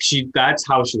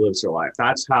how she lives her life.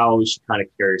 That's how she kind of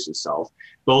carries herself,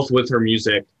 both with her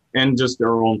music and just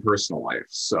her own personal life.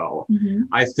 So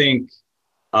I think,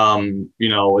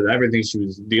 with everything she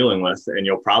was dealing with, and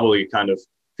probably kind of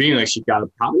feeling like she got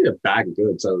probably a bag of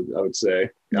goods. I would say,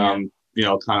 kind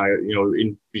of,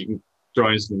 in being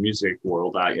thrown into the music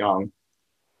world that young.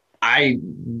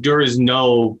 There is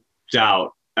no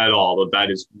doubt at all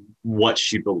that is what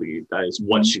she believed. That is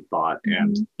what she thought.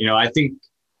 And, I think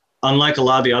unlike a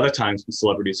lot of the other times when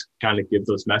celebrities kind of give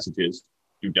those messages,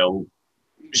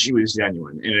 she was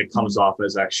genuine, and it comes off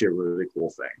as actually a really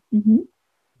cool thing.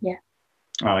 Yeah.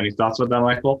 Any thoughts about that,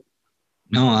 Michael?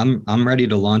 No, I'm ready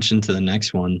to launch into the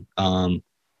next one.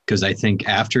 Because I think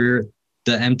after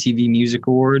the MTV Music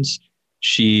Awards,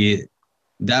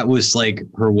 that was like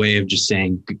her way of just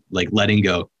saying, like, letting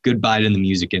go, goodbye to the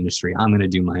music industry. I'm going to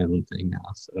do my own thing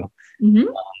now. So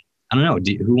I don't know.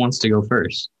 Who wants to go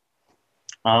first?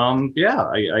 Yeah,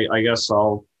 I guess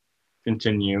I'll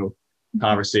continue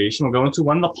conversation. We'll go into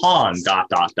When the Pawn, ...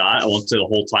 I won't say the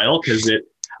whole title because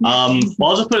well,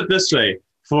 I'll just put it this way.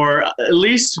 For at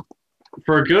least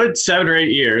for a good 7 or 8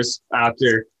 years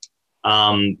after,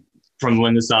 from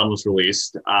when this album was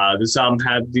released, this album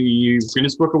had the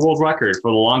Guinness Book of World Record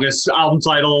for the longest album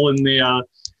title in the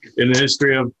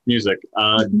history of music.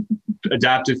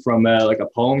 Adapted from like a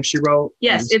poem she wrote.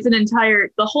 Yes, it's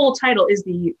the whole title is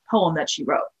the poem that she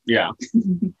wrote. Yeah.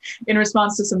 In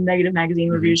response to some negative magazine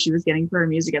reviews she was getting for her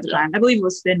music at the time. I believe it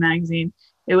was Spin magazine.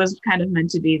 It was kind of meant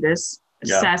to be this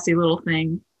sassy little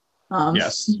thing.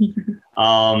 Yes.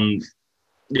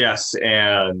 Yes,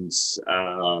 and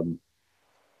so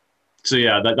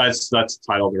yeah, that's the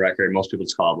title of the record. Most people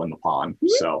just call it When the Pawn.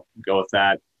 So go with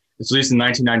that. It's released in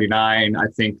 1999. I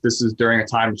think this is during a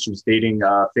time when she was dating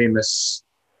a famous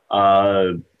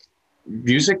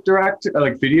music director,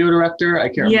 like video director. I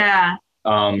can't remember. Yeah.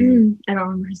 I don't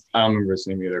remember his name. I don't remember his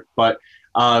name either. But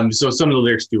so some of the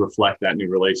lyrics do reflect that new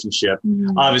relationship.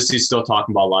 Obviously, still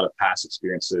talking about a lot of past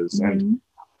experiences. And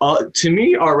to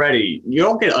me, already, you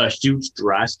don't get a huge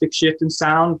drastic shift in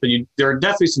sound, but there are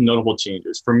definitely some notable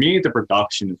changes. For me, the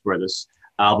production is where this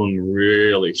album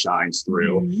really shines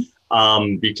through.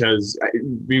 Because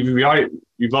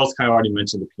we both kind of already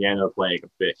mentioned the piano playing a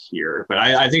bit here, but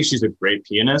I think she's a great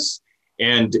pianist,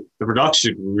 and the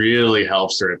production really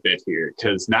helps her a bit here,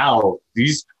 because now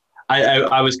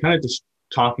I was kind of just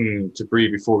talking to Bree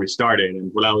before we started,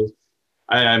 and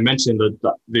I mentioned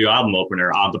the album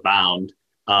opener, On the Bound,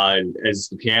 as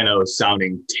the piano is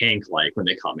sounding tank-like when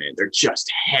they come in. They're just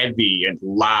heavy and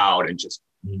loud and just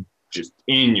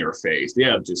in your face. They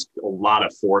have just a lot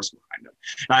of force behind them.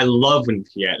 And I love when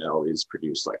piano is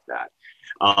produced like that.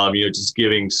 Just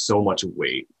giving so much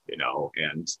weight,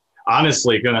 and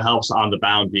honestly, Gonna Help's On the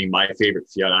Bound being my favorite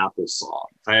Fiona Apple song.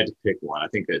 If I had to pick one, I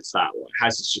think it's that one. It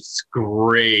has this just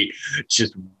great,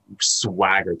 just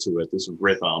swagger to it, this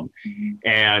rhythm.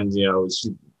 And,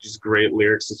 just great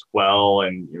lyrics as well.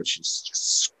 And, she's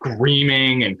just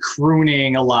screaming and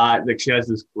crooning a lot. Like, she has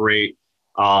this great,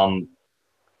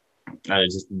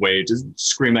 just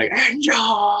scream like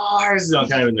yours,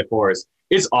 kind of in the chorus.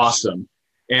 It's awesome.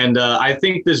 And I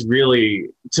think this really,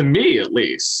 to me at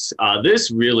least, this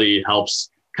really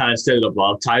helps kind of set it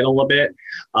above Tidal a bit.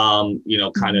 Kind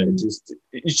of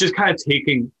it's just kind of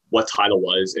taking what Tidal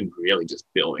was and really just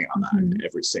building on that in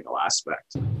every single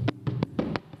aspect.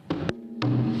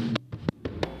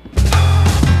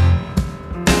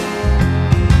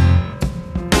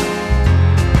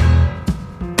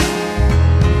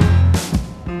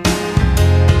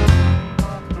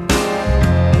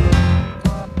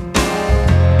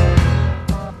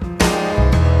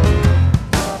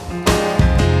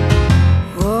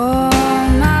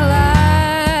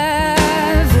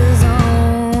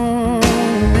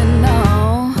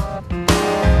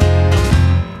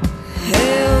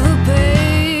 Hail the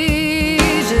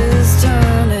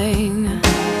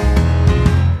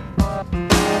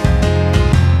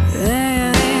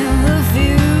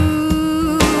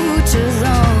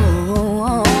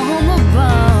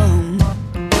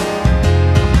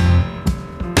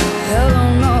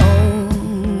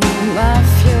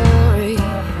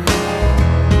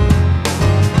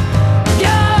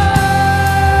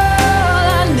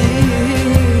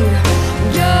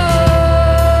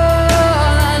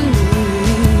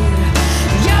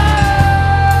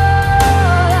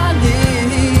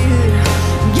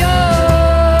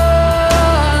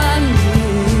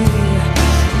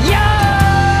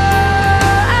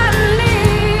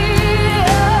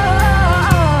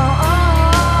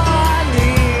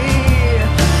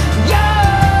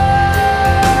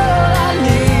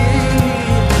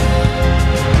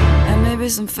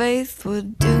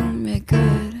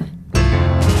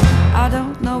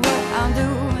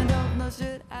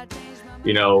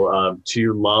To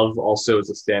Your Love also is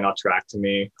a standout track to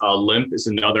me. Limp is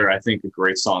another, I think, a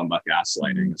great song about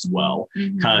gaslighting as well.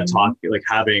 Kind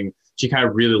of she kind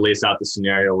of really lays out the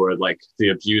scenario where like the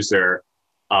abuser,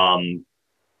 where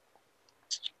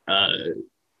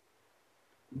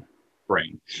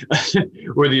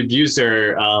the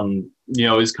abuser,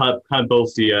 is kind of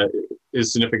both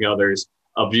his significant other's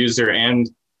abuser and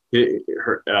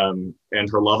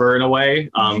her lover in a way,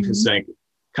 because like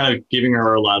kind of giving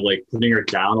her a lot of like putting her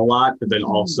down a lot, but then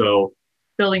also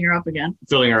filling her up again.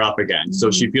 So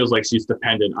she feels like she's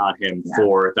dependent on him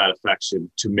for that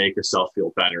affection to make herself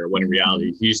feel better, when in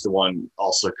reality he's the one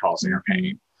also causing her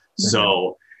pain.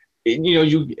 So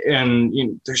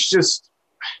there's just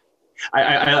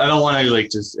I don't want to like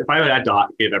just, if I had to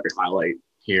give every highlight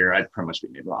here, I'd pretty much be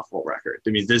naming off full record. I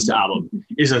mean, this album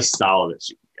is as solid as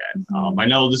you can get. I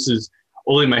know this is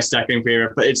only my second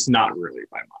favorite, but it's not really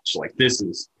by much. Like, this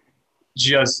is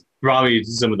just probably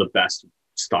some of the best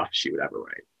stuff she would ever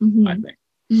write, I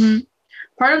think.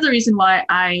 Part of the reason why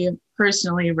I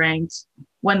personally ranked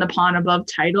When the Pawn Above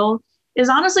Title is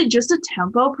honestly just a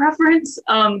tempo preference.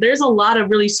 There's a lot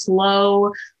of really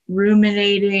slow,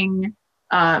 ruminating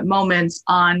moments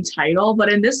on Title,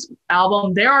 but in this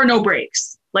album there are no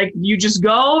breaks. Like, you just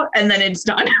go and then it's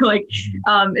done. Like,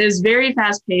 it's very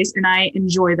fast paced, and I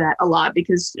enjoy that a lot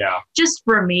because just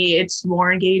for me it's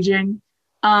more engaging.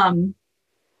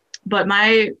 But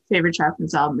my favorite track from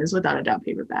this album is without a doubt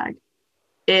Paper Bag.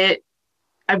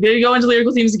 I'm going to go into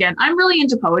lyrical themes again. I'm really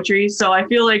into poetry, so I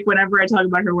feel like whenever I talk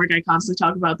about her work I constantly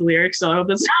talk about the lyrics, so I hope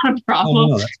that's not a problem. Oh,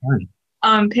 no, that's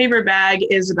fine. Paper Bag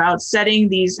is about setting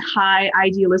these high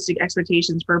idealistic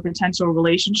expectations for a potential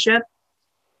relationship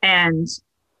and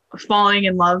falling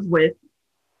in love with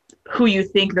who you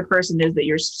think the person is that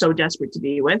you're so desperate to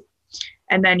be with.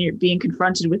 And then you're being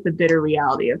confronted with the bitter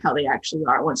reality of how they actually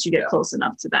are once you get close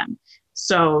enough to them.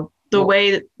 So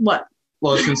way that, what?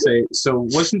 Well, I was going to say, so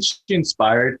wasn't she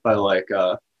inspired by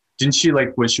didn't she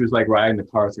when she was riding the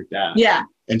car with her dad? Yeah.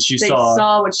 And they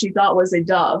saw what she thought was a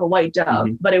white dove,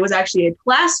 but it was actually a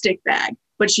plastic bag.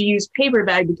 But she used paper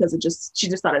bag because she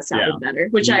just thought it sounded better,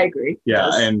 which I agree. Yeah,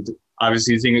 and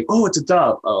obviously thinking, oh, it's a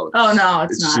dove. Oh no,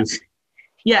 it's not.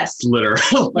 Yes.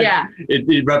 Literal.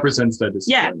 It represents that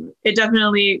disappointment. Yeah, it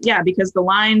definitely, because the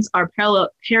lines are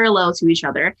parallel to each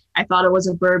other. I thought it was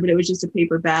a bird, but it was just a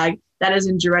paper bag. That is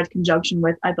in direct conjunction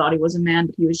with, I thought he was a man,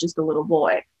 but he was just a little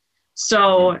boy.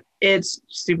 So it's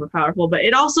super powerful, but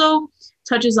it also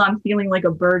touches on feeling like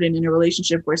a burden in a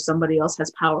relationship where somebody else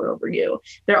has power over you.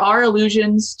 There are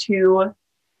allusions to,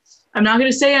 I'm not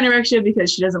going to say anorexia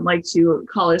because she doesn't like to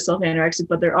call herself anorexic,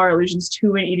 but there are allusions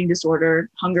to an eating disorder.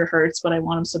 Hunger hurts, but I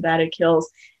want him so bad it kills.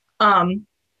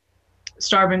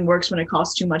 Starving works when it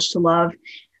costs too much to love.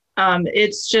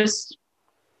 It's just,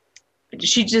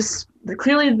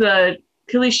 clearly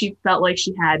she felt like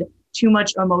she had too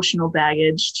much emotional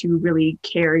baggage to really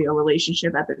carry a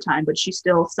relationship at the time, but she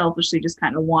still selfishly just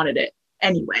kind of wanted it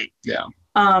anyway. Yeah.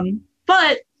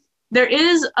 But there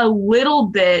is a little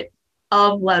bit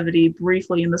of levity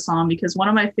briefly in the song, because one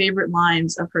of my favorite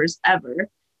lines of hers ever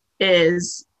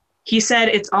is, he said,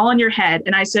 "It's all in your head."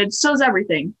 And I said, "So's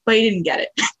everything," but he didn't get it.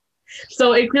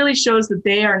 So it clearly shows that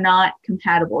they are not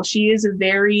compatible. She is a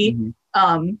very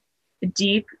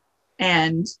deep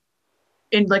and,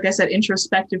 like I said,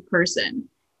 introspective person.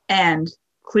 And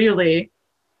clearly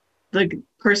the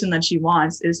person that she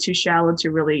wants is too shallow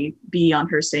to really be on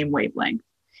her same wavelength.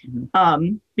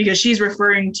 Because she's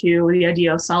referring to the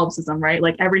idea of solipsism, right?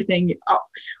 Like, everything,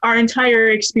 our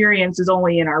entire experience is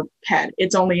only in our head.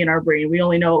 It's only in our brain. We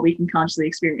only know what we can consciously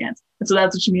experience. And so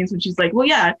that's what she means when she's like, well,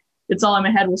 yeah, it's all in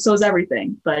my head. Well, so's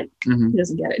everything. But he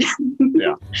doesn't get it.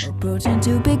 Yeah. Approaching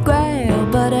too big grail,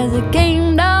 but as it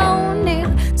came down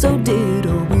near, so did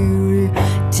a weary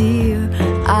tear.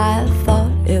 I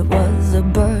thought it was a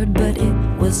bird, but it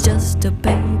was just a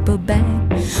paper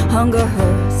bag. Hunger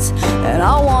hurts, and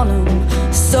I want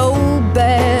him so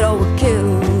bad. Oh, it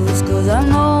kills, 'cause I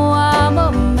know I'm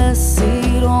a mess.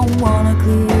 He don't wanna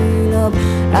clean it up.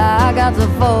 I got to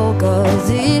focus,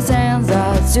 these hands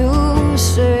are too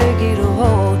shaky to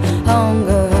hold.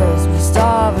 Hunger hurts, but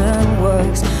starving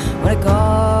works when it costs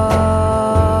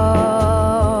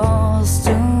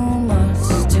too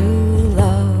much to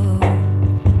love.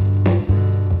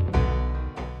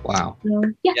 Wow.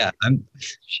 Yeah.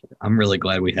 I'm really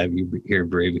glad we have you here,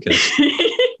 Brie, because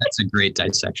that's a great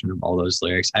dissection of all those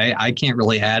lyrics. I can't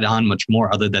really add on much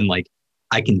more other than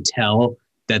I can tell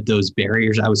that those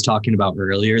barriers I was talking about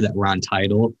earlier that were on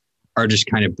Tidal are just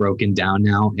kind of broken down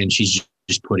now, and she's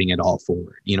just putting it all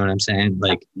forward. You know what I'm saying?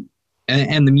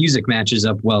 And the music matches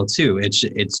up well too. It's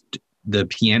the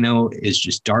piano is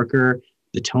just darker.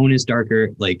 The tone is darker.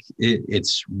 Like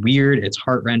it's weird. It's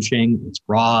heart wrenching. It's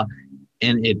raw,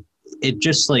 and it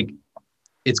just like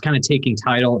it's kind of taking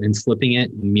Tidal and flipping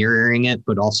it, mirroring it,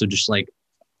 but also just like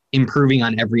improving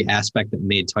on every aspect that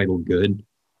made Tidal good.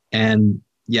 And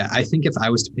yeah, I think if I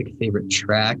was to pick a favorite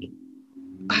track,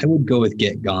 I would go with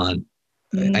Get Gone.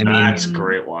 I mean, That's a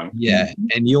great one. yeah,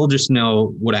 and you'll just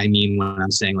know what I mean when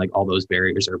I'm saying like all those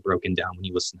barriers are broken down when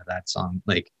you listen to that song.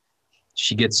 Like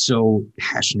she gets so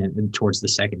passionate towards the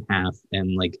second half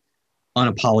and like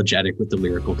unapologetic with the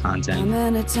lyrical How content.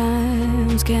 many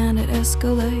times can it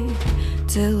escalate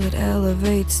till it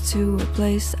elevates to a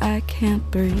place I can't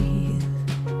breathe?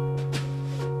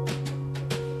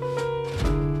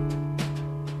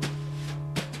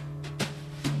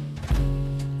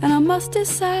 And I must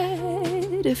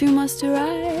decide if you must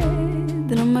ride,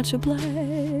 then I'm much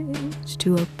obliged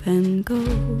to up and go.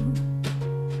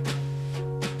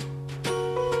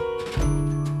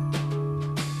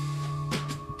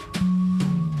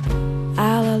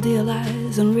 I'll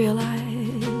idealize and realize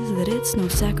that it's no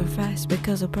sacrifice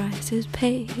because a price is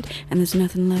paid and there's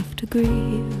nothing left to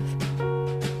grieve.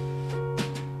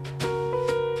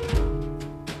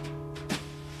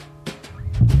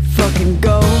 Fucking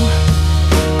go,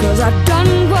 'cause I've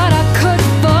done what I could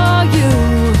for you,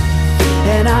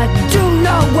 and I do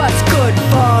know what's good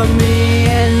for me,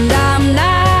 and I'm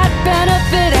not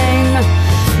benefiting.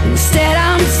 Instead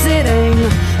I'm sitting,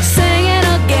 singing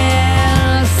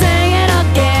again, singing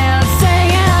again,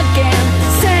 singing again,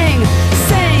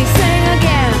 sing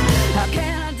again. How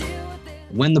can I deal with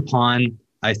this? When the Pawn,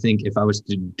 I think if I was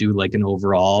to do like an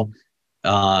overall,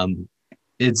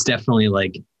 it's definitely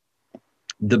like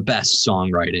the best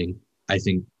songwriting I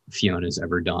think Fiona's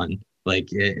ever done. Like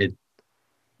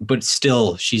but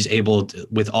still she's able to,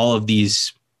 with all of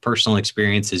these personal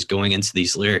experiences going into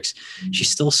these lyrics, she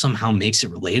still somehow makes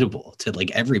it relatable to like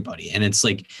everybody. And it's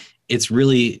like, it's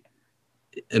really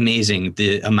amazing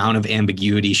the amount of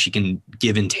ambiguity she can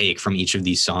give and take from each of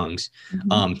these songs.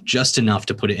 Just enough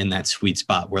to put it in that sweet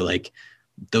spot where like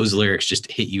those lyrics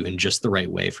just hit you in just the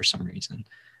right way for some reason.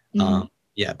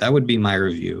 Yeah, that would be my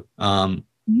review.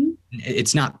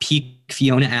 It's not peak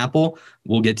Fiona Apple.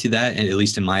 We'll get to that, at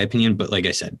least in my opinion. But like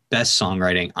I said, best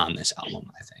songwriting on this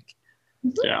album, I think.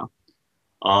 Yeah.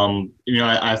 You know,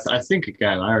 I think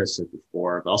again, I already said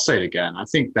before, but I'll say it again. I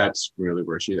think that's really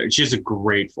where she has a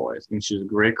great voice. I think she's a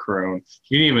great croon.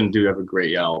 She can even have a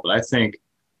great yell, but I think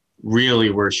really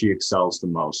where she excels the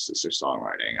most is her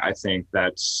songwriting. I think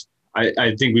I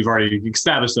think we've already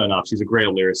established that enough. She's a great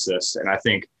lyricist, and I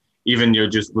think even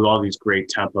just with all these great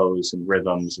tempos and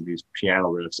rhythms and these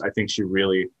piano riffs, I think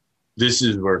this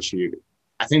is where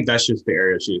I think that's just the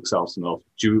area she excels the most.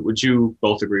 Would you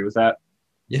both agree with that?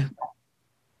 Yeah.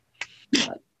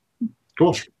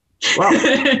 Cool.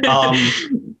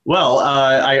 Well,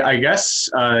 I guess,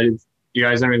 you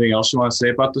guys have anything else you want to say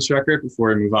about this record before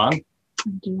we move on? I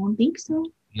don't think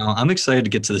so. No, I'm excited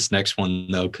to get to this next one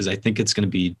though, because I think it's going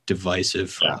to be divisive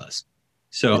for us.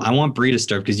 So I want Bree to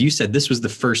start because you said this was the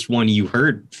first one you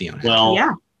heard, Fiona.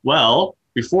 Well,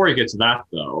 before we get to that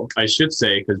though, I should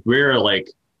say, because we're like,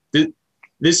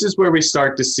 this is where we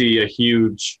start to see a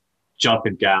huge jump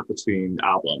and gap between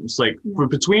albums. Like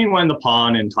between When the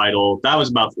Pawn and Tidal, that was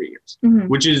about 3 years,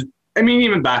 which is, I mean,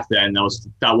 even back then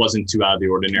that wasn't too out of the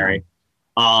ordinary.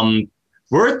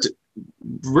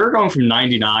 We're going from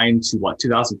 99 to what,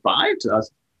 2005?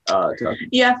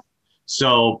 Yeah.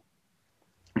 So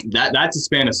that's a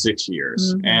span of 6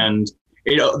 years, and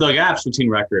the gaps between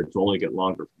records will only get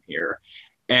longer from here.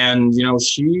 And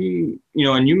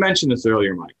and you mentioned this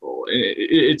earlier, Michael.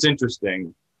 It's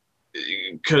interesting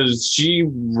because she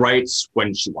writes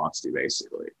when she wants to,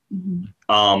 basically.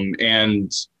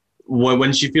 And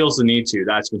when she feels the need to,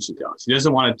 that's when she goes. She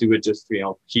doesn't want to do it just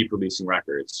keep releasing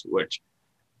records, which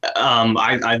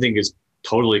I think is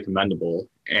totally commendable.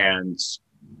 And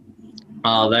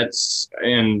that's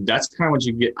kind of what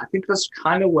you get. I think that's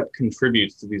kind of what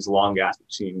contributes to these long gaps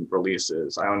between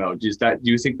releases. I don't know. Do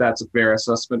you think that's a fair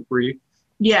assessment for you?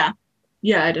 Yeah,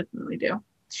 I definitely do.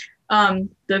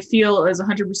 The feel is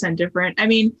 100% different. I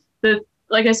mean,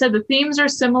 like I said, the themes are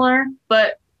similar,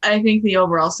 but I think the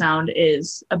overall sound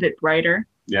is a bit brighter.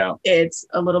 Yeah, it's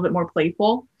a little bit more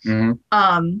playful.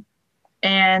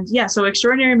 And yeah, so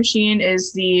Extraordinary Machine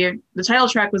is the title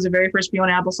track was the very first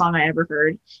Fiona Apple song I ever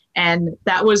heard. And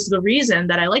that was the reason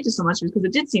that I liked it so much, because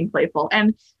it did seem playful.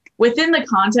 And within the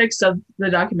context of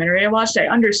the documentary I watched, I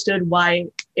understood why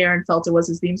Aaron felt it was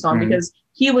his theme song, because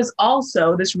he was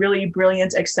also this really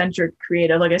brilliant, eccentric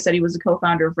creative. Like I said, he was a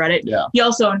co-founder of Reddit. Yeah. He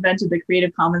also invented the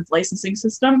Creative Commons licensing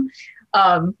system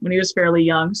when he was fairly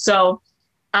young. So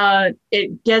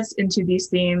it gets into these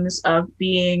themes of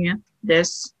being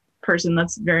this person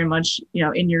that's very much,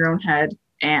 in your own head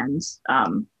and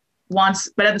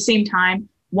but at the same time,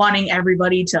 wanting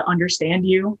everybody to understand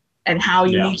you and how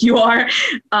unique you are.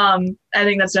 I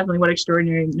think that's definitely what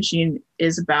Extraordinary Machine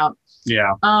is about.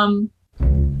 Yeah.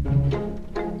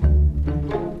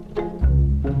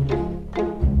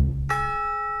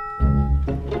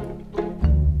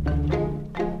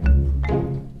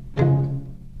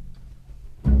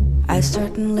 I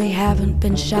certainly haven't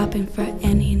been shopping for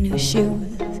any new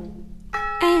shoes.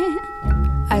 And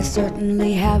I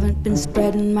certainly haven't been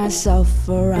spreading myself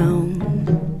around.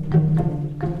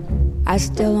 I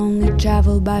still only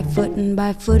travel by foot, and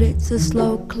by foot it's a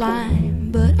slow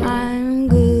climb. But I'm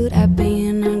good at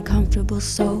being uncomfortable,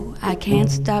 so I can't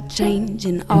stop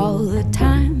changing all the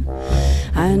time.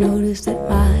 I notice that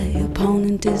my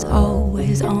opponent is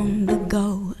always on the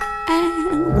go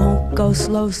and won't go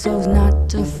slow so's not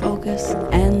to focus.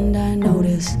 And I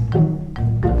notice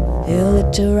he'll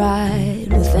let you ride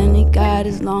with any guide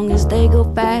as long as they go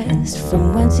fast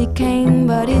from whence he came.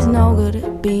 But he's no good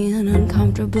at being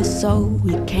uncomfortable, so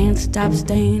we can't stop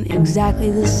staying exactly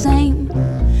the same.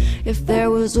 If there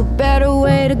was a better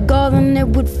way to go, then it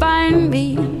would find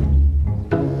me.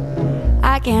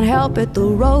 I can't help it, the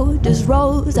road just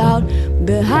rolls out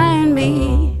behind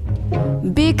me.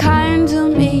 Be kind to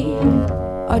me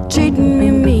or treating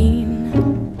me mean,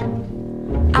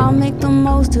 I'll make the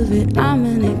most of it. I'm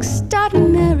an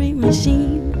extraordinary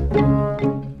machine.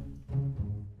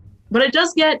 But it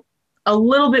does get a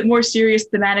little bit more serious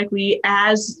thematically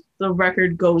as the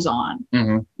record goes on,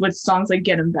 with songs like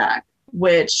Get 'Em Back,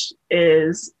 which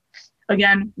is,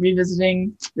 again,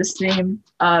 revisiting this theme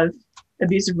of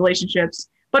abusive relationships,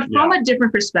 but from a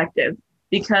different perspective,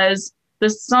 because the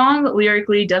song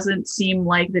lyrically doesn't seem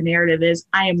like the narrative is,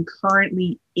 I am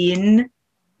currently in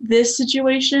this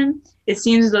situation. It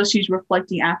seems as though she's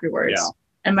reflecting afterwards. Yeah.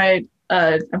 And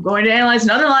I'm going to analyze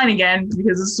another line again,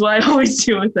 because this is what I always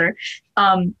do with her.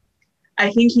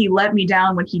 I think he let me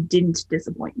down when he didn't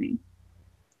disappoint me.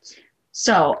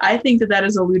 So I think that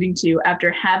is alluding to,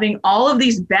 after having all of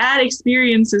these bad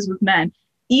experiences with men,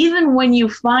 even when you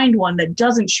find one that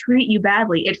doesn't treat you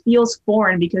badly, it feels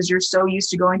foreign because you're so used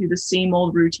to going through the same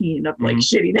old routine of like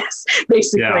shittiness,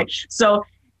 basically. Yeah. So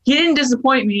he didn't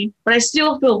disappoint me, but I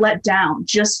still feel let down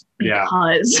just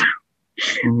because.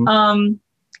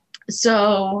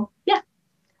 So yeah,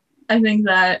 I think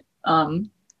that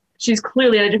she's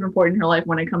clearly at a different point in her life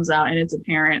when it comes out, and it's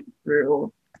apparent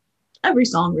through every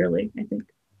song, really, I think.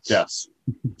 Yes.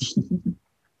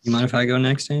 You mind if I go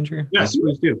next, Andrew? Yes,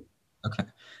 please do. Okay.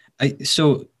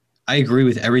 So I agree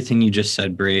with everything you just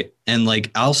said, Bray. And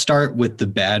like, I'll start with the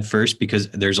bad first, because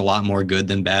there's a lot more good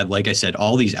than bad. Like I said,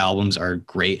 all these albums are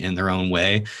great in their own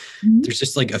way. There's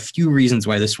just like a few reasons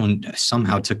why this one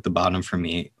somehow took the bottom for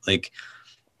me. Like,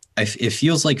 it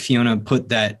feels like Fiona put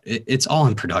that, it's all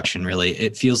in production, really.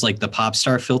 It feels like the pop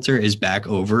star filter is back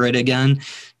over it again,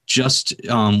 just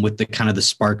with the kind of the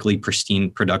sparkly, pristine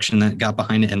production that got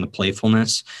behind it and the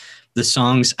playfulness. The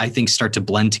songs, I think, start to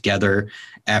blend together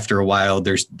after a while.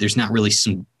 There's not really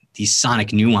these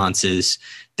sonic nuances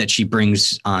that she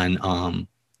brings on,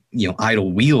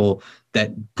 Idle Wheel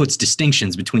that puts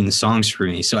distinctions between the songs for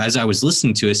me. So as I was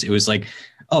listening to it was like,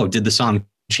 oh, did the song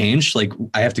change? Like,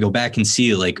 I have to go back and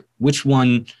see, like, which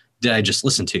one did I just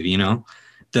listen to?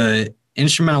 The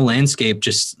instrumental landscape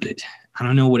I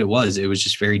don't know what it was. It was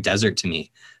just very desert to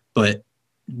me. But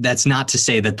that's not to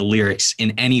say that the lyrics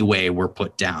in any way were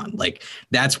put down. Like,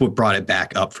 that's what brought it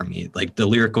back up for me. Like, the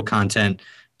lyrical content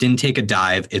didn't take a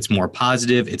dive. It's more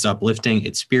positive. It's uplifting.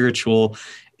 It's spiritual.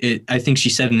 I think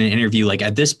she said in an interview, like,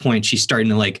 at this point, she's starting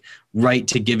to like write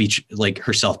to give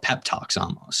herself pep talks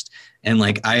almost. And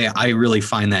like, I really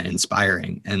find that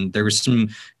inspiring. And there was some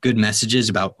good messages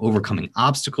about overcoming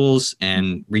obstacles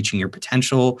and reaching your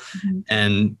potential.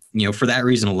 And, for that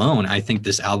reason alone, I think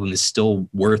this album is still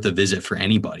worth a visit for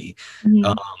anybody.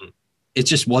 It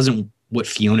just wasn't what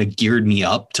Fiona geared me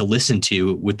up to listen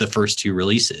to with the first two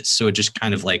releases. So it just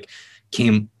kind of like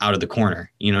came out of the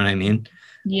corner. You know what I mean?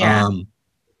 Yeah.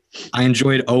 I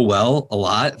enjoyed Oh Well a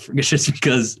lot, just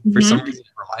because for some reason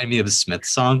it reminded me of a Smiths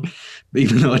song,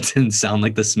 even though it didn't sound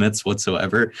like the Smiths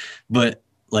whatsoever. But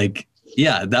like,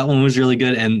 yeah, that one was really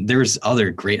good. And there's other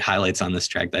great highlights on this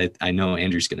track that I know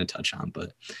Andrew's going to touch on.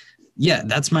 But yeah,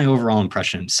 that's my overall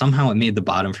impression. Somehow it made the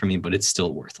bottom for me, but it's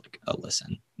still worth like a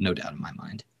listen, no doubt in my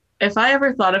mind. If I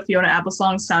ever thought a Fiona Apple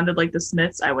song sounded like the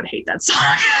Smiths, I would hate that song.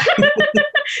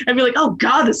 I'd be like, oh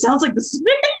God, this sounds like the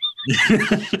Smiths.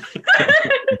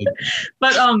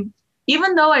 But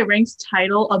even though I ranked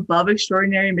Tidal above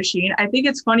Extraordinary Machine, I think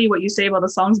it's funny what you say about the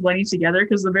songs blending together,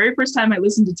 because the very first time I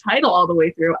listened to Tidal all the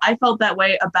way through, I felt that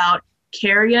way about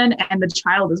Carrion and The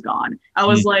Child Is Gone. I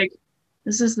was like,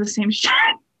 this is the same shit.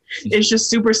 It's just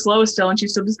super slow still, and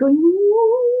she's still just going,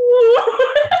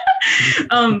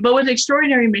 but with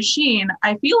Extraordinary Machine,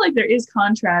 I feel like there is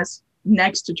contrast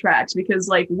next to tracks, because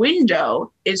like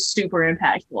Window is super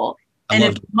impactful, and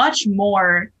it's much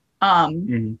more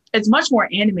it's much more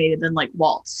animated than like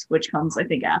Waltz, which comes I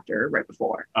think after or right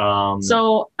before.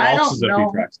 So I don't is know. a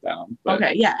few tracks down, but...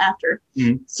 Okay, yeah, after.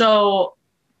 So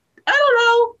I don't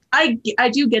know. I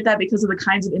do get that because of the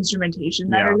kinds of instrumentation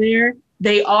that are there.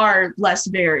 They are less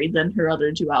varied than her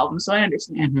other two albums, so I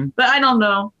understand. But I don't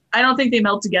know. I don't think they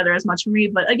melt together as much for me.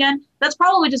 But again, that's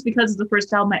probably just because it's the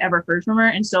first album I ever heard from her,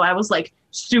 and so I was like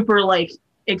super like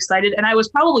excited, and I was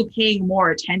probably paying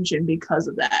more attention because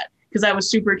of that, because I was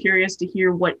super curious to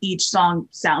hear what each song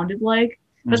sounded like.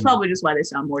 That's probably just why they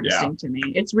sound more distinct to me.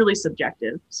 It's really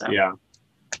subjective. So yeah,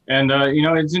 and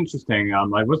it's interesting.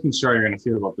 I wasn't sure you're gonna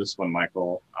feel about this one,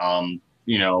 Michael. I'm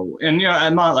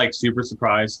not like super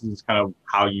surprised. This is kind of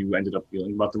how you ended up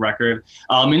feeling about the record.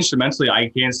 Instrumentally, I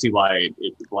can see why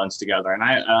it blends together, and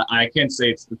I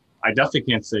definitely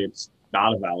can't say it's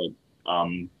not a valid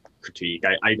critique.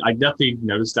 I definitely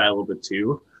noticed that a little bit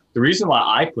too. The reason why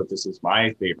I put this as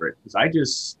my favorite is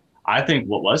I think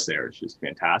what was there is just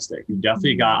fantastic. You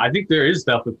definitely I think there is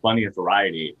definitely plenty of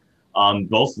variety,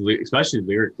 especially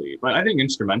lyrically, but I think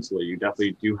instrumentally you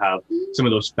definitely do have some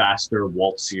of those faster,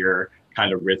 waltzier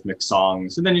kind of rhythmic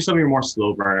songs, and then some of your more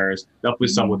slow burners, definitely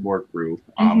some with more groove.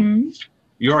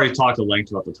 You already talked at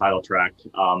length about the title track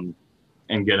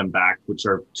and Get 'Em Back, which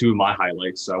are two of my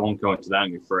highlights, so I won't go into that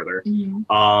any further.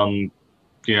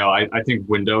 I think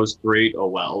Window's great. Oh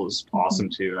Well is awesome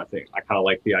too. I think I kind of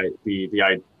like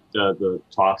the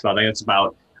talks about it. I think it's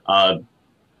about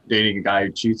dating a guy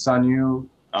who cheats on you.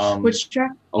 Which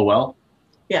track? Oh Well.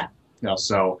 Yeah.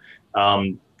 So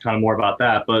kind of more about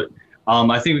that, but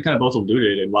I think we kind of both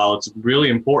alluded, and while it's really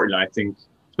important, I think,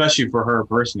 especially for her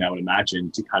personally, I would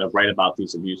imagine, to kind of write about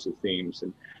these abusive themes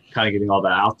and kind of getting all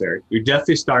that out there, you're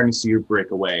definitely starting to see her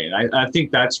break away. And I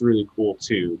think that's really cool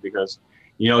too, because,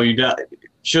 it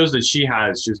shows that she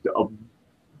has just a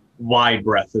wide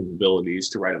breadth of abilities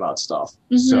to write about stuff.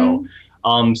 So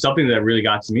something that really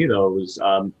got to me though was,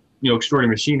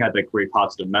 Extraordinary Machine had that great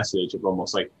positive message of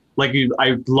almost I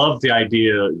love the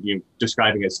idea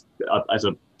describing it as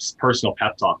a personal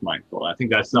pep talk, Michael. I think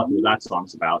that's something that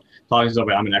song's about. Talking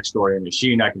about I'm an extraordinary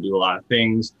machine, I can do a lot of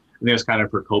things. I think it's kind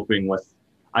of her coping with,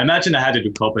 I imagine I had to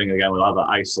do coping again with all the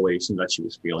isolation that she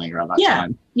was feeling around that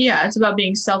time. Yeah, it's about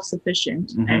being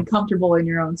self-sufficient and comfortable in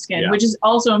your own skin, which is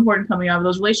also important coming out of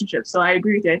those relationships. So I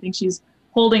agree with you. I think she's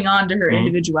holding on to her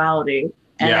individuality.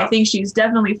 And I think she's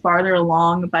definitely farther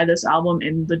along by this album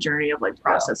in the journey of like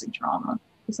processing trauma,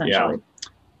 essentially.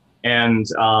 And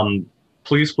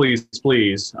Please, Please,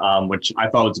 Please, which I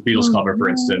thought was a Beatles cover, for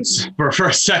instance, for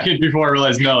a second before I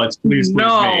realized, no, it's Please, Please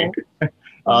Me.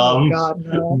 Oh, God,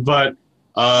 no. But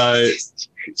do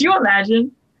you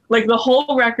imagine? Like the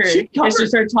whole record is to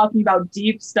start talking about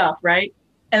deep stuff, right?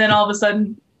 And then all of a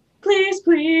sudden, please,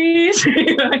 please,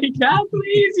 I can't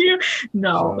please you.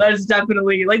 No, that's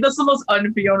definitely that's the most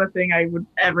un-Fiona thing I would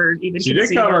ever even. She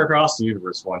did cover Across the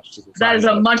Universe once. That is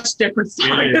a much different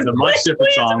song. It is a much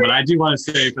different song, but I do want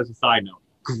to say, as a side note,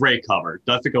 great cover.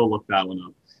 Definitely go look that one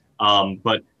up.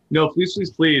 But no, Please,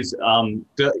 Please, Please. From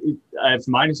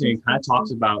my understanding, it kind of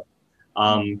talks about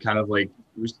kind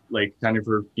of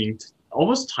her being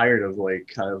almost tired of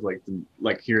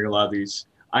hearing a lot of these.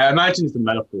 I imagine it's the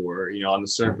metaphor, on the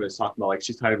surface, talking about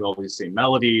she's tired of all these same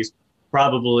melodies.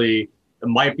 Probably it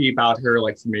might be about her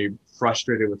maybe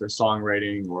frustrated with her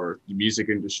songwriting or the music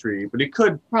industry, but it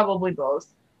could probably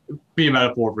both be a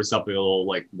metaphor for something a little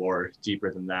more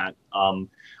deeper than that.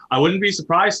 I wouldn't be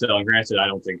surprised though, and granted, I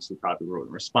don't think she probably wrote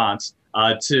in response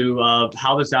to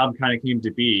how this album kind of came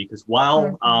to be, because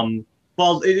while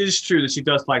it is true that she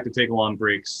does like to take long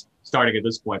breaks starting at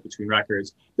this point between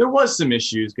records, there was some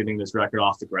issues getting this record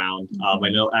off the ground. I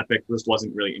know Epic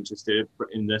wasn't really interested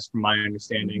in this, from my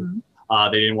understanding.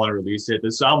 They didn't want to release it.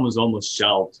 This album was almost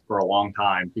shelved for a long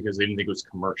time because they didn't think it was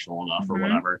commercial enough or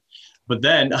whatever. But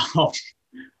then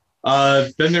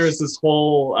there was this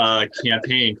whole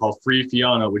campaign called Free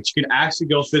Fiona, which you can actually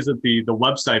go visit the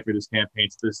website for this campaign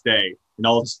to this day in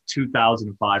all its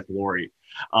 2005 glory.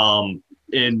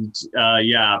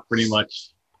 Pretty much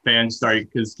fans started,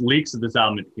 because leaks of this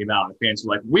album came out, and fans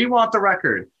were like, we want the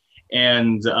record.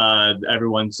 And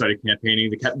everyone started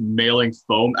campaigning. They kept mailing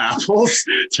foam apples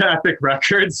to Epic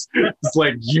Records. It's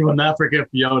like, you will not forget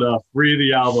Fiona, free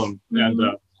the album. And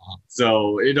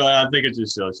So, I think it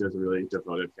just shows she has a really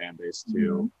devoted fan base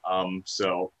too.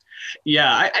 So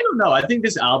yeah, I don't know. I think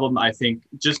this album,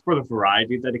 just for the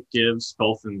variety that it gives,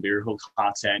 both in lyrical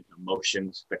content and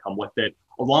emotions that come with it,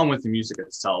 along with the music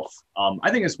itself,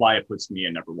 I think it's why it puts me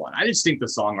in number one. I just think the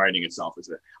songwriting itself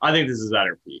I think this is at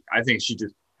her peak. I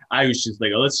was just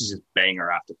like, oh, let's just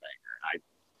banger after banger.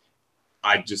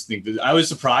 I just think that I was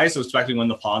surprised. I was expecting When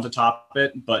the Pawn to top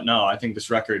it, but no, I think this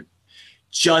record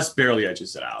just barely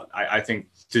edges it out. I think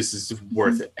this is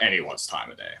worth anyone's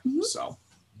time of day. So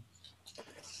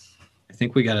I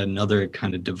think we got another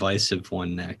kind of divisive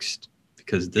one next,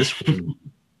 because this one.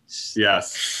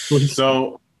 Yes.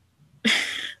 So.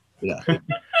 Yeah.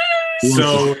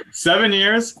 So 7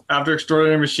 years after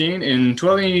Extraordinary Machine in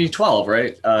 2012,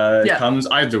 right? Comes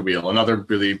Idler Wheel, another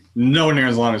really nowhere near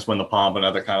as long as When the Pawn, but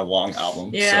another kind of long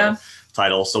album. Yeah.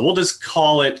 Title. So we'll just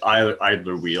call it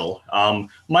Idler Wheel.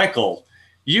 Michael,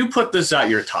 you put this at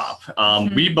your top.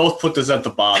 We both put this at the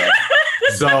bottom.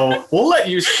 So we'll let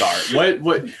you start.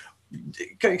 What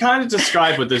kind of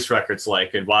describe what this record's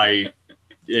like and why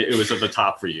it was at the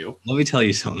top for you? Let me tell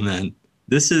you something, man.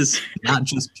 This is not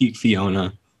just peak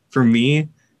Fiona. For me,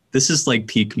 this is like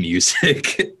peak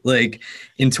music. Like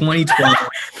in 2012,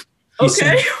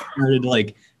 started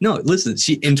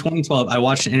in 2012, I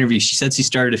watched an interview. She said she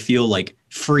started to feel like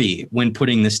free when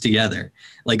putting this together.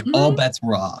 Like all bets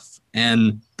were off.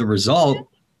 And the result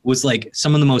was like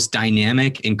some of the most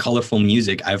dynamic and colorful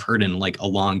music I've heard in like a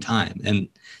long time. And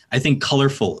I think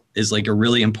colorful is like a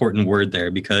really important word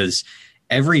there, because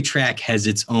every track has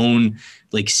its own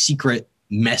like secret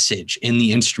message in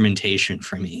the instrumentation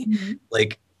for me.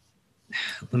 Like,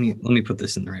 let me put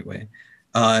this in the right way.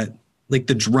 Like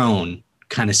the drone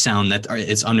kind of sound that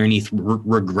it's underneath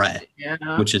Regret,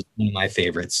 which is one of my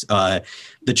favorites.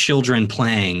 The children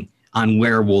playing on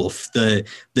Werewolf, the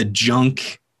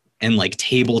junk and like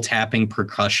table tapping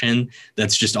percussion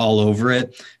that's just all over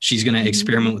it. She's going to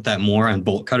experiment with that more on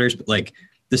Bolt Cutters, but like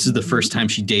this is the first time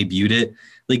she debuted it.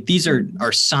 Like these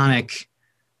are sonic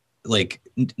like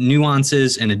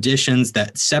nuances and additions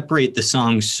that separate the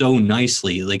songs so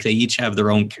nicely. Like they each have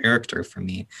their own character for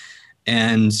me.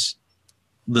 And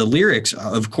the lyrics,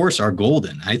 of course, are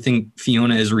golden. I think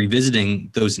Fiona is revisiting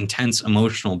those intense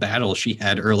emotional battles she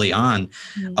had early on.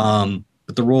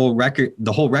 But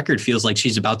the whole record feels like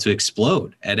she's about to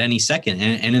explode at any second.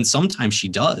 And then sometimes she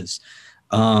does.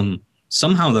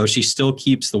 Somehow, though, she still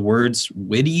keeps the words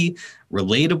witty,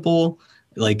 relatable.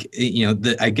 Like,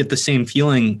 I get the same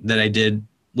feeling that I did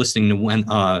listening to When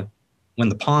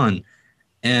the Pawn.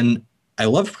 And I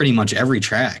love pretty much every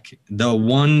track. The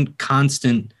one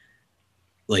constant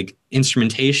like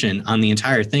instrumentation on the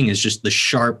entire thing is just the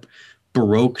sharp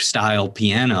Baroque style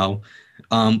piano,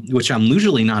 which I'm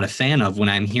usually not a fan of when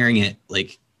I'm hearing it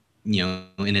like, in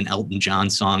an Elton John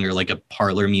song or like a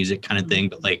parlor music kind of thing.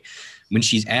 But like when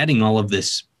she's adding all of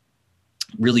this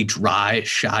really dry,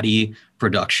 shoddy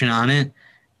production on it,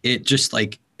 it just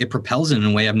like it propels it in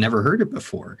a way I've never heard it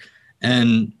before.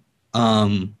 And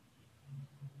I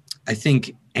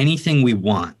think Anything We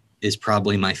Want is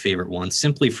probably my favorite one,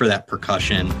 simply for that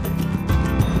percussion.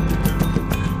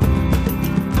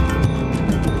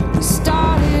 We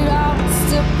started out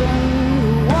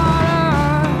sipping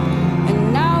water,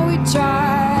 and now we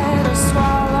try to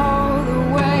swallow the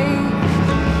weight,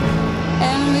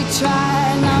 and we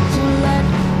try not to let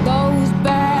those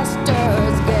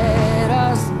bastards get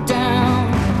us down.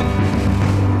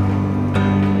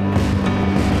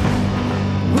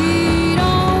 We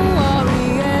don't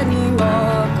worry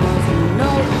anymore, 'cause we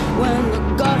know when the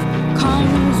guff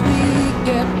comes we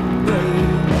get brave.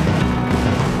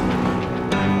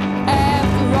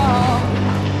 After all,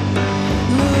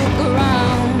 look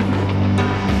around.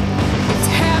 It's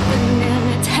happening,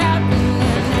 it's happening,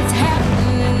 it's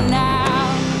happening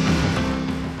now.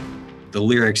 The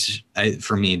lyrics,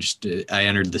 for me, I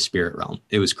entered the spirit realm.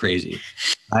 It was crazy.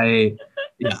 I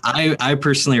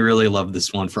personally really love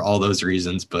this one for all those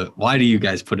reasons, but why do you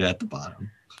guys put it at the bottom?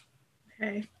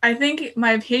 Okay. I think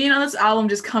my opinion on this album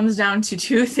just comes down to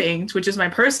two things, which is my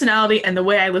personality and the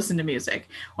way I listen to music.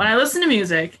 When I listen to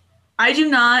music, I do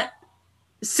not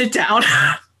sit down.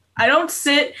 I don't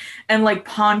sit and like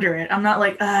ponder it. I'm not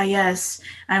like, yes,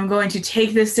 I'm going to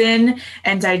take this in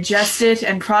and digest it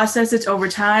and process it over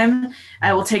time.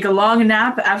 I will take a long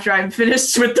nap after I'm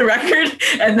finished with the record,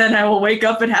 and then I will wake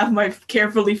up and have my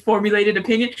carefully formulated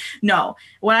opinion. No,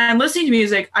 when I'm listening to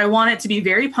music, I want it to be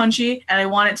very punchy, and I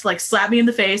want it to like slap me in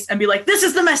the face and be like, this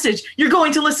is the message. You're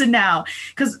going to listen now.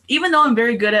 Because even though I'm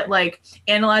very good at like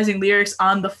analyzing lyrics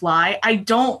on the fly, I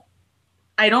don't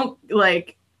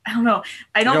like I don't know.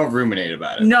 I You don't don't ruminate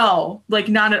about it. No, like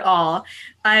not at all.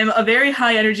 I'm a very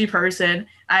high energy person.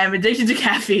 I am addicted to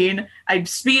caffeine. I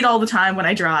speed all the time when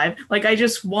I drive. Like I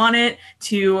just want it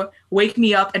to wake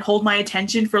me up and hold my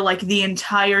attention for like the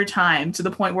entire time to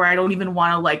the point where I don't even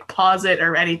want to like pause it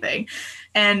or anything.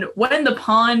 And when the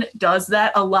Pawn does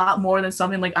that a lot more than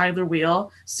something like Either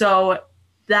Wheel. So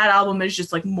that album is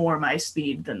just like more my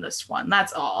speed than this one.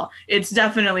 That's all. It's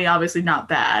definitely obviously not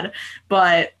bad,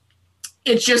 but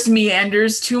it just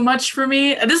meanders too much for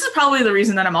me. This is probably the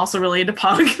reason that I'm also really into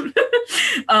punk.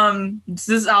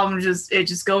 This album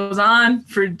just goes on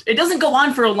for, it doesn't go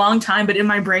on for a long time, but in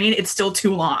my brain, it's still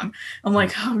too long. I'm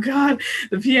like, oh God,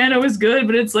 the piano is good,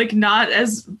 but it's like not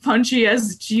as punchy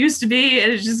as it used to be.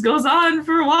 And it just goes on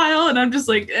for a while. And I'm just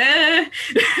like, eh.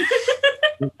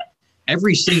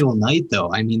 Every single night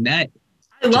though. I mean, I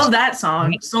love that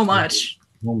song so much.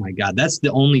 Oh my God, that's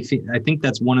the only. I think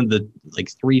that's one of the like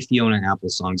 3 Fiona Apple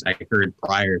songs I heard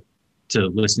prior to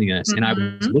listening to this, and I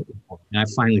was looking for it, and I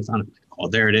finally found it. Oh,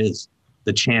 there it is.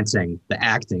 The chanting, the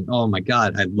acting. Oh my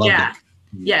God, I love it.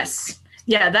 Yes.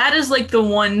 Yeah, that is like the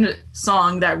one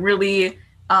song that really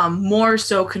more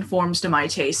so conforms to my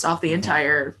taste off the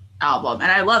entire album,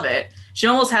 and I love it. She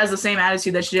almost has the same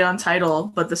attitude that she did on Tidal,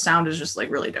 but the sound is just like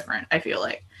really different, I feel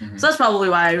like. So that's probably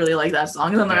why I really like that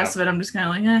song. And then the rest of it, I'm just kind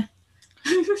of like, eh.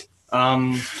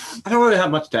 I don't really have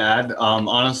much to add.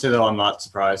 Honestly, though, I'm not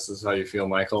surprised. This is how you feel,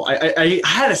 Michael. I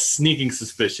had a sneaking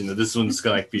suspicion that this one's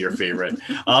gonna be your favorite.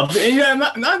 Yeah,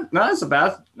 not as a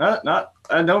bad. Not.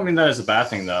 I don't mean that as a bad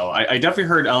thing, though. I definitely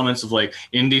heard elements of like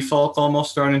indie folk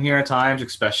almost thrown in here at times,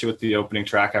 especially with the opening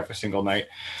track Every Single Night.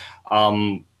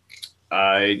 And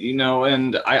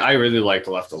I really liked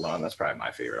Left Alone. That's probably my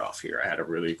favorite off here. I had a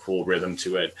really cool rhythm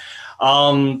to it.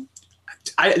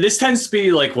 This tends to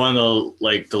be like one of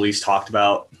the least talked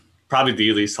about, probably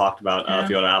the least talked about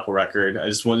Fiona Apple record.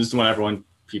 This is one everyone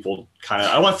people kind of,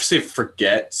 I don't want to say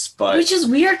forgets, but which is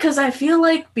weird because I feel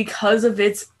like because of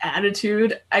its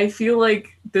attitude, I feel like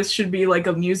this should be like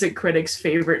a music critic's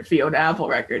favorite Fiona Apple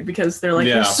record because they're like,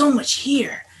 there's so much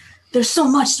here, there's so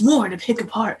much more to pick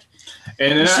apart.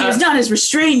 And she is not as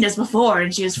restrained as before,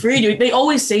 and she is free to. They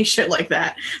always say shit like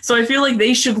that, so I feel like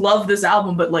they should love this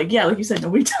album. But like you said,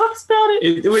 nobody talks about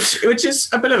it. Which is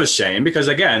a bit of a shame because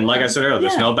again, like I said earlier,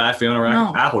 there's no bad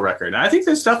Fiona Apple record, and I think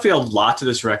there's definitely a lot to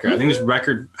this record. I think this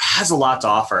record has a lot to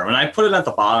offer. When I put it at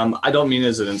the bottom, I don't mean it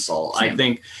as an insult. Same. I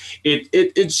think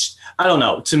it's I don't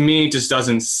know. To me, it just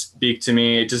doesn't speak to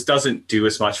me. It just doesn't do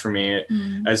as much for me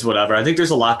as whatever. I think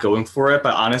there's a lot going for it,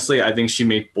 but honestly, I think she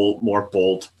made more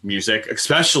bold music,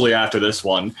 especially after this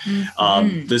one,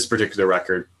 this particular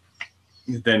record,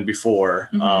 than before,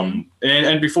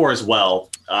 and before as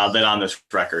well, than on this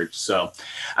record. So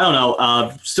I don't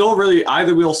know. Still really,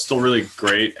 Either Wheel's still really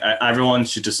great. Everyone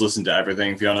should just listen to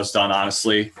everything Fiona's done,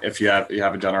 honestly, if you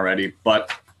haven't done already.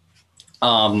 But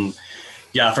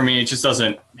yeah, for me, it just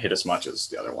doesn't hit as much as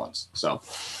the other ones. So,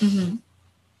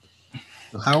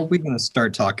 how are we going to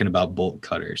start talking about Bolt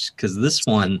Cutters? Because this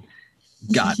one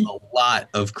got a lot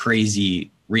of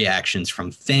crazy reactions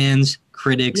from fans,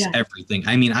 critics, everything.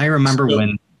 I mean, I remember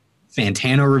when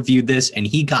Fantano reviewed this, and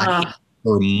he got hit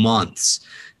for months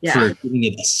for giving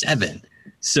it a 7.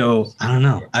 So I don't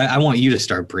know. I want you to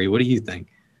start, Bree. What do you think?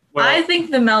 Well, I think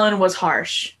the melon was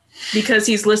harsh because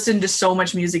he's listened to so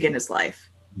much music in his life.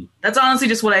 That's honestly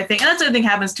just what I think. And that's what I think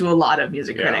happens to a lot of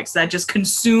music critics that just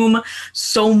consume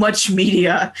so much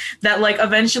media that like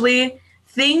eventually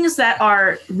things that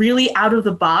are really out of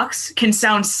the box can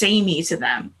sound samey to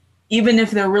them, even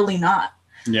if they're really not.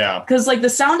 Yeah. Because like the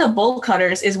sound of Bolt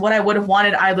Cutters is what I would have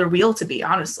wanted Either Wheel to be,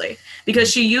 honestly,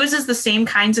 because she uses the same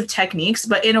kinds of techniques,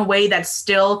 but in a way that's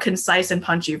still concise and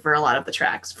punchy for a lot of the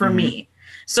tracks for me.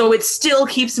 So it still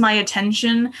keeps my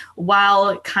attention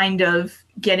while kind of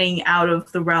getting out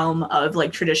of the realm of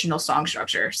like traditional song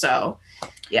structure. So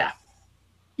yeah.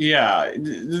 Yeah,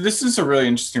 this is a really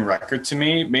interesting record to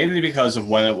me, mainly because of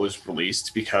when it was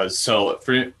released. Because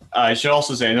I should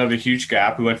also say another huge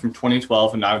gap. We went from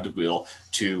 2012 and Either Wheel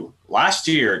to last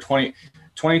year,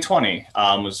 2020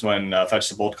 was when Fetch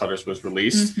the Bolt Cutters was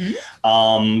released.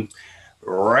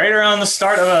 Right around the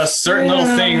start of a certain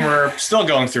little thing we're still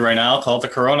going through right now called the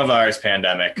coronavirus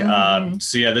pandemic.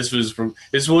 So yeah, this was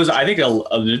I think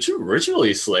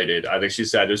originally slated. I think she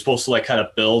said it was supposed to like kind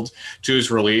of build to his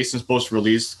release and supposed to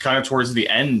release kind of towards the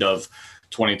end of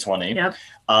 2020. Yep.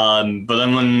 But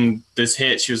then when this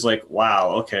hit, she was like,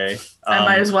 "Wow, okay, I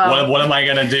might as well. What am I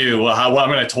gonna do? What I'm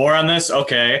gonna tour on this?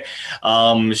 Okay." She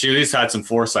at least had some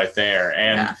foresight there,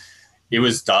 and it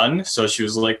was done. So she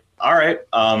was like, all right,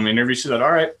 interview, she said,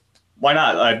 all right, why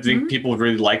not? I think people would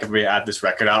really like if we had this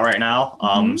record out right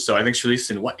now. So I think she released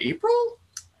in April?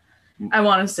 I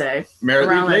want to say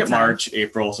Late March,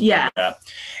 April, something like that.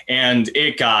 And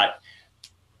it got,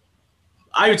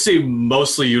 I would say,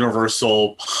 mostly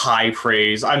universal high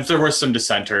praise. There were some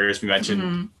dissenters. We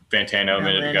mentioned Fantano a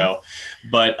minute ago.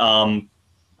 But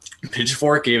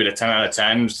Pitchfork gave it a 10 out of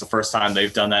 10. It's the first time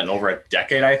they've done that in over a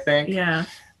decade, I think. Yeah.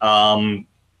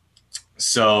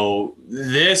 So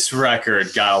this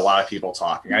record got a lot of people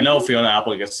talking. I know Fiona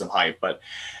Apple gets some hype, but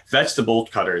Vegetable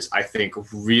Cutters, I think,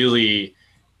 really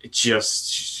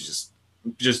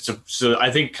so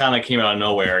I think kind of came out of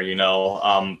nowhere, you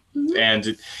know.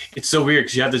 And it's so weird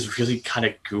because you have this really kind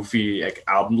of goofy like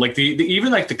album, like the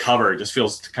even like the cover just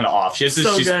feels kind of off. She has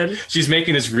this, good. She's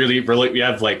making this really we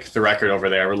have like the record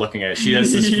over there, we're looking at it. She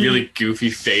has this really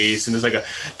goofy face, and there's like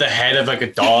the head of like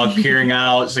a dog peering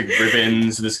out, just like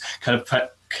ribbons, this kind of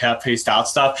cat paced out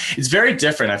stuff. It's very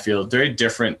different. I feel very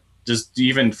different just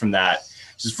even from that,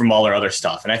 just from all her other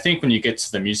stuff. And I think when you get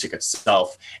to the music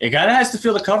itself, it kind of has to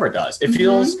feel the cover does. It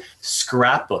feels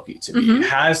scrapbooky to me. It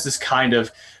has this kind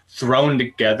of thrown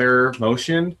together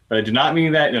motion, but I do not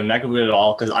mean that in a negative way at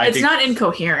all, because I think it's not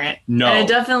incoherent. No, and it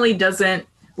definitely doesn't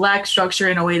lack structure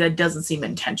in a way that doesn't seem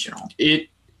intentional.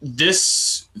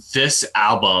 This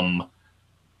album,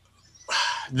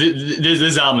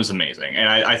 this album is amazing, and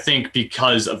I think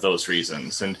because of those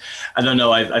reasons. And I don't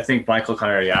know, I think Michael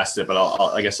kind of already asked it, but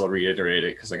I guess I'll reiterate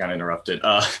it because I kind of interrupted.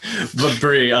 But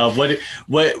Brie,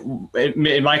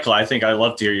 Michael, I think I'd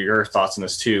love to hear your thoughts on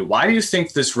this too. Why do you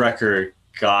think this record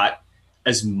got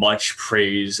as much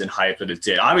praise and hype that it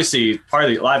did? Obviously, part of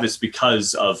the live is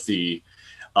because of the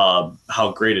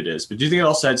how great it is, but do you think it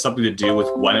also had something to do with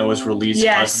when it was released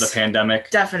because of the pandemic?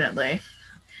 Definitely.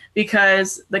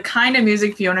 Because the kind of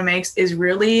music Fiona makes is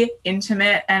really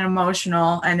intimate and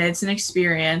emotional, and it's an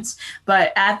experience.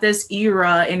 But at this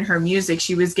era in her music,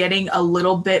 she was getting a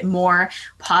little bit more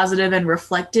positive and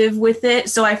reflective with it.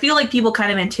 So I feel like people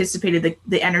kind of anticipated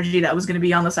the energy that was going to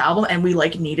be on this album, and we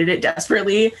like needed it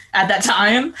desperately at that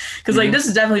time. Because like this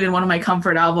has definitely been one of my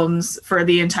comfort albums for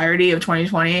the entirety of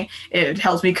 2020. It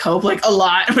helps me cope like a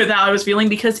lot with how I was feeling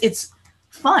because it's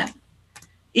fun.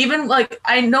 Even like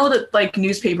I know that like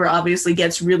Newspaper obviously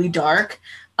gets really dark,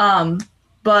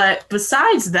 but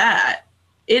besides that,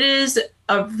 it is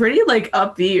a pretty like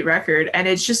upbeat record, and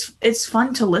it's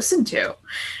fun to listen to.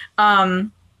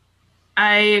 I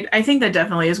think that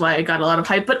definitely is why it got a lot of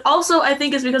hype, but also I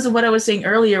think it's because of what I was saying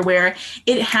earlier, where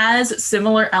it has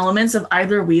similar elements of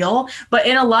Either Wheel, but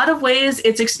in a lot of ways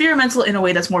it's experimental in a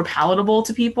way that's more palatable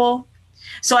to people.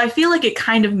 So I feel like it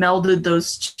kind of melded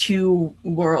those two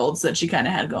worlds that she kind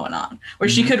of had going on, where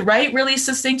she could write really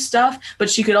succinct stuff, but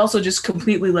she could also just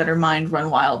completely let her mind run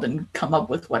wild and come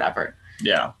up with whatever.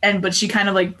 Yeah. But she kind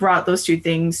of like brought those two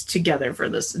things together for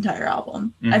this entire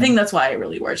album. I think that's why it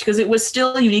really worked, because it was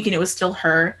still unique and it was still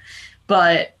her,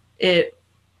 but it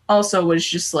also was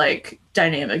just like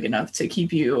dynamic enough to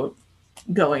keep you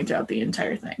going throughout the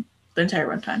entire thing, the entire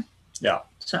runtime. Yeah.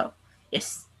 So,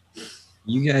 yes.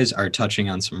 You guys are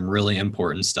touching on some really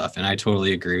important stuff, and I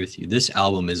totally agree with you. This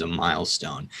album is a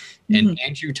milestone. And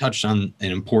Andrew touched on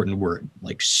an important word,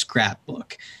 like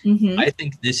scrapbook. I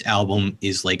think this album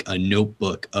is like a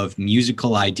notebook of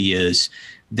musical ideas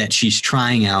that she's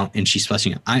trying out and she's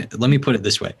fussing out. Let me put it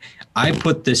this way. I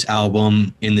put this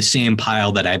album in the same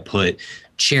pile that I put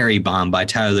Cherry Bomb by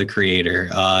Tyler, the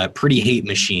Creator, Pretty Hate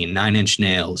Machine, 9 Inch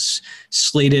Nails,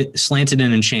 Slanted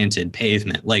and Enchanted,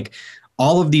 Pavement. Like,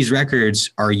 all of these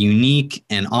records are unique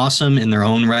and awesome in their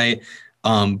own right,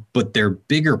 but their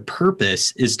bigger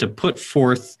purpose is to put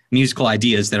forth musical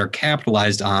ideas that are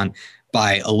capitalized on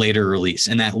by a later release.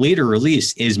 And that later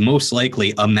release is most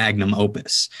likely a magnum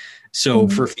opus. So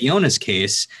for Fiona's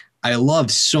case, I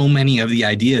love so many of the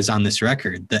ideas on this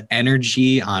record. The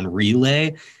energy on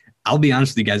Relay, I'll be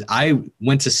honest with you guys, I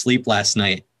went to sleep last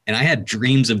night and I had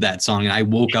dreams of that song, and I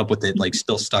woke up with it like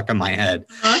still stuck in my head.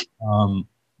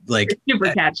 Like it's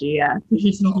super catchy, yeah.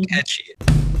 So catchy.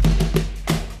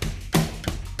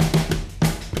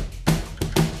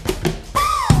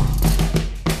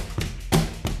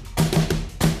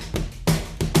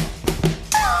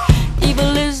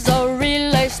 Evil is a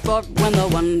relay sport when the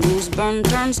one who's burned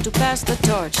turns to pass the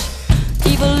torch.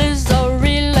 Evil is a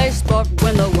relay sport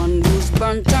when the one who's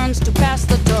burned turns to pass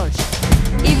the torch.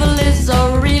 Evil is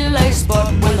a relay sport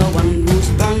when the one who's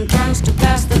burned turns to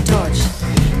pass the torch.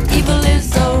 Evil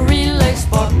is a relay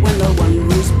sport when the one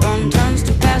who's burned turns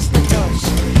to pass the torch.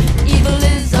 Evil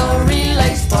is a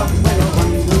relay sport when the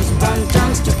one who's burned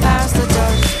turns to pass the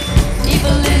torch.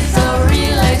 Evil is a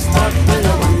relay sport when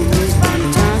the one who's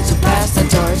burned turns to pass the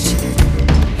torch.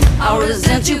 I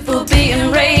resent you for being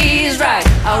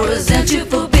you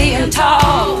for being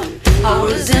tall. I'll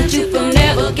resent you for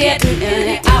never getting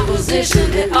any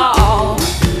opposition at all.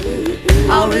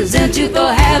 I'll resent you for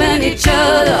having each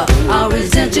other. I'll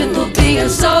resent you for being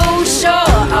so sure.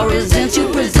 I'll resent you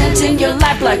presenting your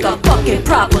life like a fucking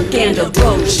propaganda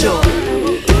brochure.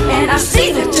 And I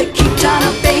see that you keep trying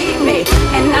to bait me,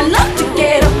 and I love to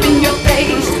get up in your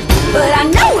face. But I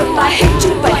know if I hate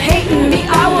you for hating me,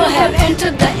 I will have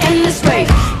entered the endless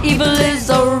race. Evil is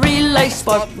a relay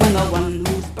spark when the one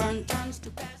who's burned turns to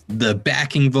pass. The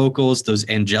backing vocals, those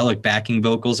angelic backing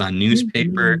vocals on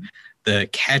Newspaper, the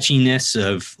catchiness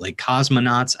of like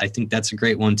Cosmonauts, I think that's a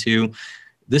great one too.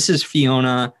 This is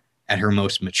Fiona at her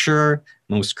most mature,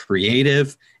 most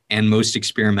creative, and most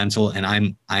experimental, and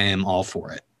I am all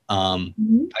for it.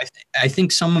 I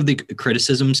think some of the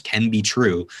criticisms can be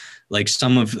true. Like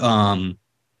some of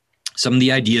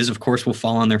the ideas, of course, will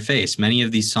fall on their face. Many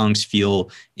of these songs feel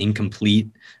incomplete.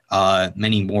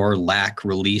 Many more lack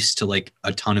release to like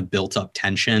a ton of built up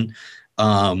tension.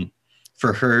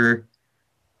 For her,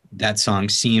 that song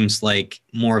seems like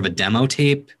more of a demo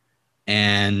tape,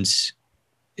 and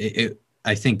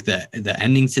I think that the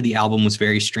ending to the album was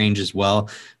very strange as well.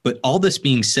 But all this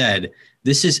being said,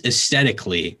 this is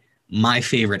aesthetically my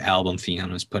favorite album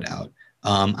Fiona's put out.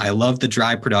 I love the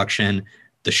dry production,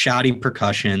 the shoddy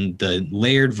percussion, the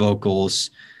layered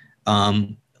vocals,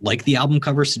 like the album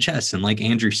cover suggests. And like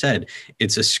Andrew said,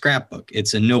 it's a scrapbook,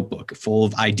 it's a notebook full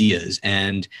of ideas.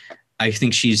 And I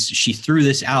think she threw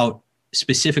this out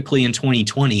specifically in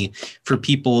 2020 for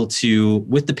people to,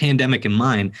 with the pandemic in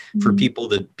mind, for people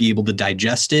to be able to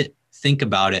digest it, think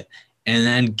about it, and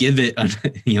then give it,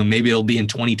 maybe it'll be in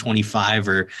 2025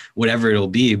 or whatever it'll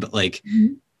be. But like,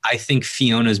 I think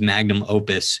Fiona's magnum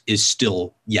opus is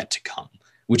still yet to come,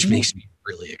 which makes me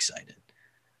really excited.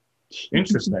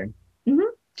 Interesting.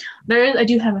 I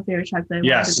do have a favorite track that I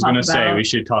Yes, I was going to say about. we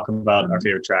should talk about our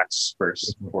favorite tracks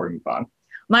first before we move on.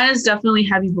 Mine is definitely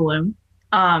Heavy Balloon.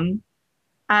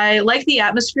 I like the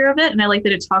atmosphere of it, and I like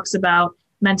that it talks about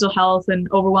mental health and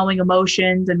overwhelming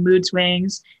emotions and mood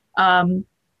swings.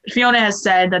 Fiona has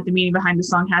said that the meaning behind the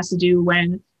song has to do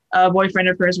when a boyfriend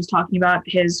of hers was talking about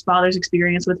his father's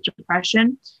experience with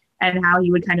depression and how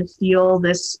he would kind of feel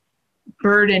this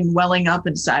burden welling up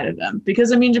inside of him. Because,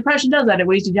 depression does that. It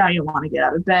weighs you down. You don't want to get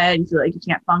out of bed. You feel like you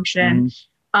can't function.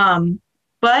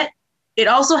 But it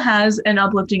also has an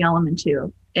uplifting element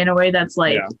too, in a way that's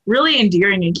like really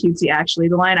endearing and cutesy, actually.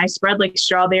 The line, "I spread like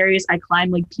strawberries, I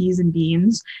climb like peas and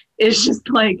beans," is just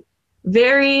like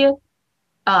very,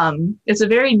 it's a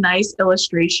very nice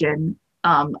illustration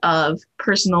of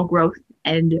personal growth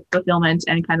and fulfillment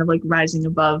and kind of like rising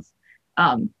above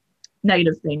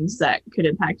negative things that could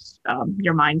impact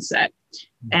your mindset.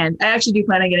 And I actually do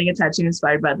plan on getting a tattoo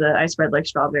inspired by the "I spread like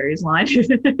strawberries" line because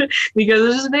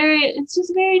it's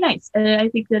just very nice. And I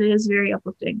think that it is very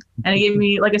uplifting. And it gave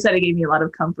me, like I said, it gave me a lot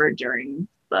of comfort during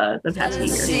the past few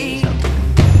years. So.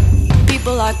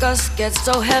 People like us get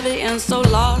so heavy and so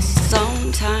lost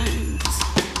sometimes.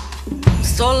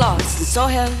 So lost and so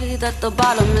heavy that the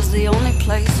bottom is the only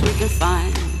place we can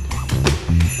find.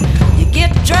 You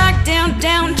get dragged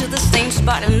down to the same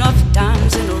spot enough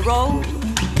times in a row.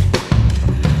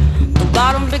 The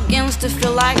bottom begins to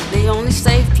feel like the only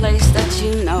safe place that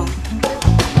you know.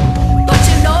 But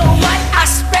you know what? I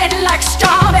spread like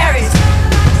strawberries.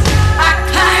 I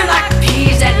climb like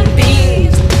peas and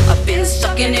beans. I've been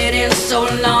sucking it in so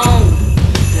long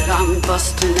that I'm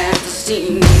busting at the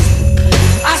seams.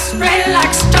 I spread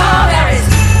like strawberries.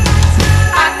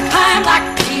 I climb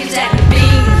like peas and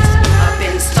beans. I've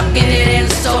been sucking it in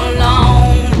so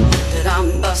long that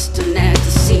I'm busting at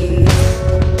the seams.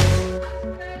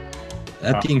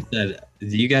 That being said, do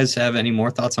you guys have any more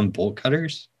thoughts on Bolt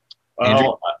Cutters?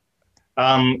 Well,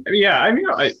 I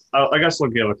guess I'll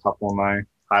give a couple of my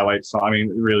highlights. So,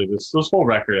 really, this whole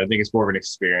record, I think it's more of an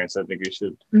experience. I think you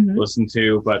should listen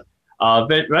to. But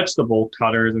that's the Bolt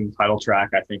Cutters and the title track.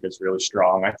 I think it's really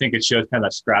strong. I think it shows kind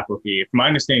of that scrapbooky. From my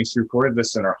understanding, she recorded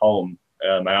this in her home. I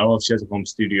don't know if she has a home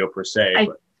studio per se.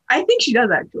 I think she does,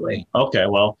 actually. Okay,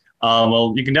 well,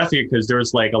 you can definitely, because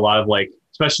there's like a lot of like,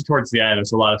 especially towards the end,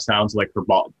 there's a lot of sounds like her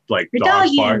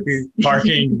dogs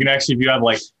barking. You can actually, if you have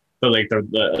like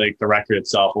the record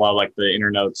itself, a lot of like the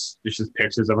inner notes, there's just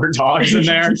pictures of her dogs in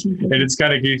there, and it's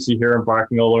kind of cute. You hear them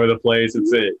barking all over the place.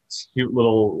 It's a cute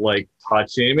little like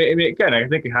touch. Again, I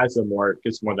think it has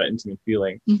gets more of that intimate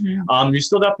feeling. You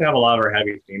still definitely have a lot of her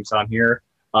heavy themes on here.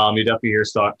 You definitely hear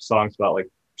songs about like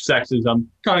sexism,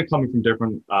 kind of coming from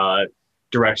different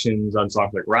directions on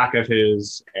songs like Rock of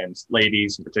His and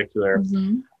Ladies in particular.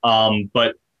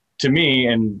 But to me,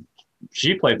 and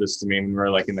she played this to me when we were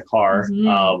like in the car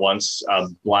once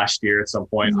last year at some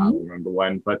point. I don't remember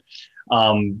when, but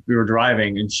we were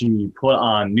driving and she put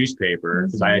on Newspaper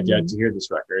because I had yet to hear this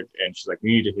record, and she's like,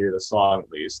 "You need to hear the song at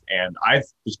least." And I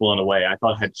was blown away. I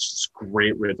thought it had just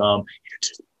great rhythm. It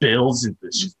just builds into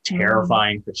this just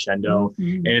terrifying crescendo,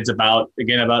 and it's about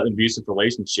an abusive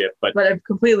relationship, but a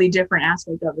completely different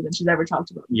aspect of it than she's ever talked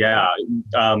about. Yeah,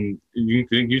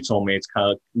 you told me it's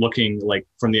kind of looking like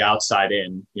from the outside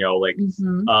in, you know, like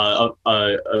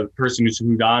a person who's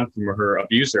moved on from her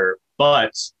abuser,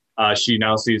 but she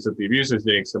now sees that the abuser is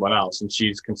dating someone else, and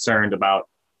she's concerned about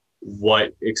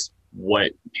what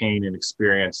pain and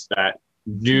experience that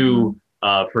new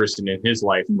person in his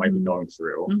life might be going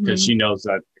through, because she knows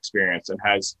that experience and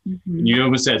has. And you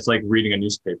almost said it's like reading a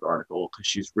newspaper article because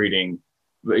she's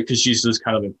just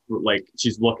kind of like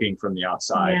she's looking from the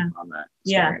outside on that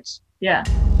experience. Yeah.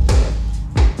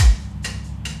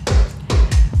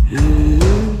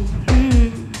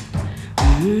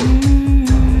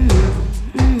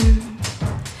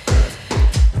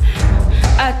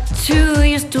 I too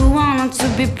used to want him to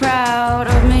be proud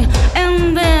of me,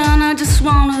 and then I just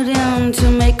wanted him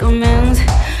to make amends.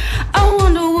 I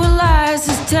wonder what lies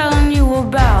he's telling you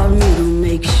about me to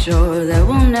make sure that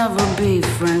we'll never be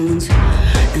friends.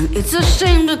 And it's a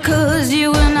shame because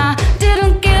you and I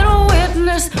didn't get a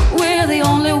witness. We're the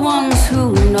only ones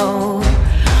who know.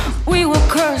 We were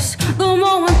cursed the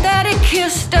moment that he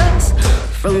kissed us.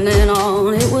 From then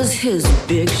on, it was his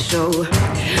big show.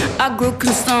 I grew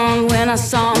concerned when I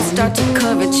saw him start to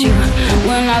covet you.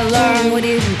 When I learned what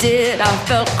he did, I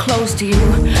felt close to you.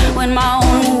 Went my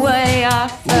own way, I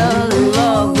fell in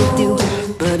love with you.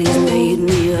 But he's made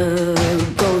me a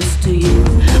ghost to you.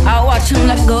 I watch him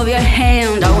let go of your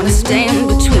hand, I wanna stand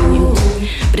between you,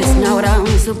 but it's not what I'm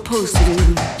supposed to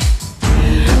do.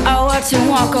 I watch him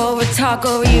walk over, talk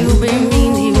over you, be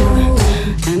mean to you,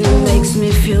 and it makes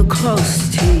me feel close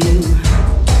to you.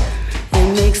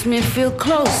 It makes me feel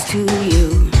close to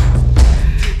you.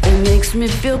 It makes me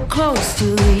feel close to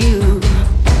you.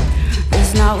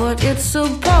 It's not what it's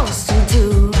supposed to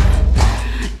do.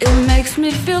 It makes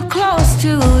me feel close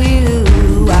to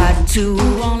you. I too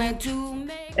wanted to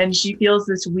make. And she feels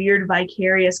this weird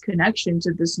vicarious connection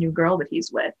to this new girl that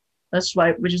he's with.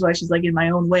 Which is why she's like, in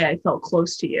my own way, I felt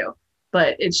close to you.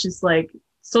 But it's just like,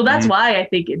 so that's why I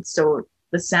think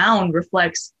the sound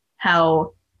reflects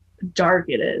how dark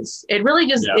it is. It really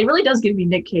does give me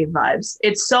Nick Cave vibes.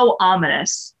 It's so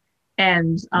ominous.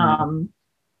 And I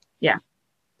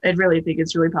really think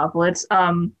it's really powerful. It's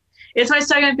my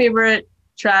second favorite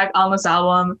track on this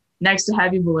album, next to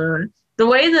Heavy Balloon. The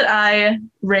way that I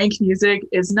rank music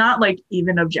is not like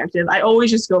even objective. I always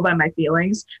just go by my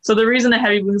feelings. So the reason that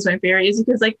Heavy Balloon is my favorite is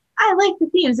because like I like the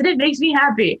themes and it makes me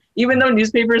happy. Even though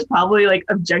Newspaper is probably like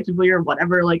objectively or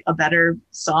whatever like a better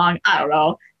song. I don't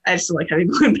know. I just like Heavy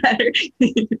Balloon better.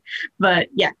 But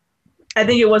yeah, I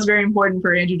think it was very important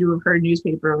for Andrew to have heard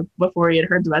Newspaper before he had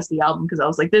heard the rest of the album, because I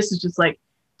was like, this is just like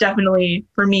definitely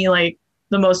for me like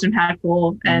the most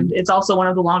impactful, and it's also one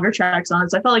of the longer tracks on it.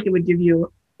 So I felt like it would give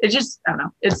you. It's just, I don't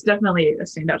know. It's definitely a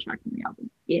standout track from the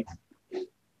album. Yeah.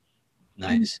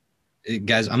 Nice.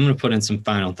 Guys, I'm going to put in some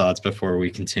final thoughts before we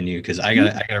continue, because I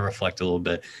gotta reflect a little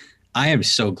bit. I am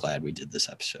so glad we did this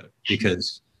episode,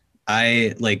 because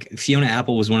Fiona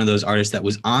Apple was one of those artists that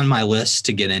was on my list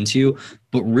to get into,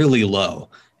 but really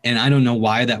low. And I don't know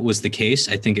why that was the case.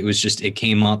 I think it was just, it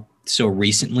came up so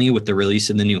recently with the release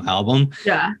of the new album.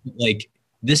 Yeah. Like,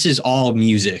 this is all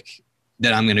music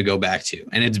that I'm going to go back to.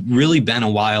 And it's really been a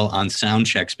while on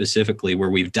Soundcheck specifically, where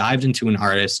we've dived into an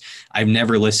artist I've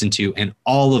never listened to, and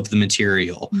all of the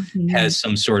material has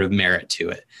some sort of merit to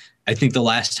it. I think the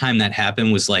last time that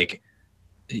happened was like,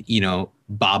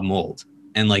 Bob Mould.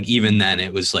 And like, even then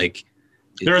it was like,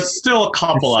 there's still a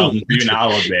couple out there you can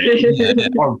elevate.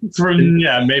 Or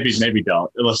maybe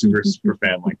don't, unless you're a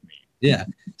fan like me. Yeah.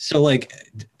 So like,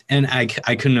 and I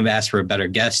couldn't have asked for a better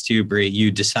guest too, Brie. You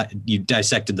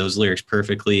dissected those lyrics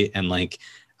perfectly. And like,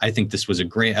 I think this was a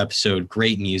great episode,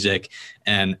 great music.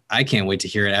 And I can't wait to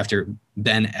hear it after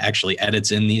Ben actually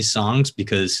edits in these songs,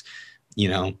 because,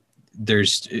 I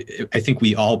think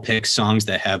we all pick songs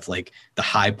that have like the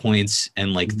high points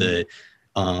and like that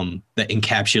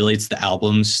encapsulates the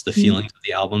albums, the feelings of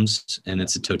the albums, and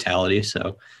it's a totality.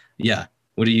 So yeah.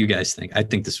 What do you guys think? I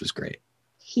think this was great.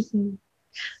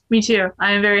 Me too.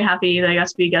 I am very happy that I got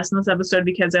to be a guest in this episode,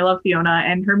 because I love Fiona,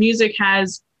 and her music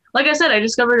has, like I said, I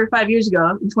discovered her 5 years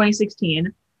ago in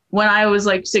 2016 when I was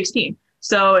like 16.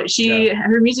 So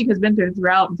her music has been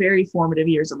throughout very formative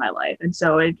years of my life. And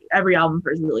so every album of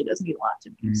hers really does mean a lot to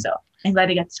me. So I'm glad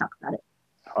I get to talk about it.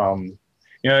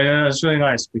 Yeah, it's really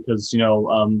nice because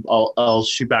I'll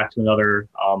shoot back to another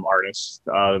artist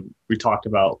we talked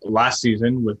about last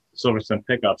season with Silverstone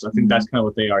Pickups. I think that's kind of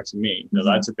what they are to me.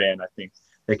 That's a band I think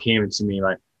that came into me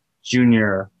like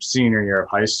senior year of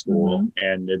high school,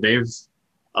 and they've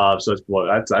so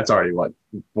that's already what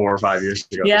 4 or 5 years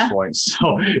ago at this point.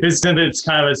 So it's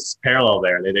kind of a parallel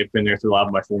there. They've been there through a lot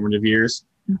of my formative years.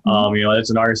 It's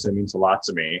an artist that means a lot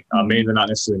to me. Maybe they're not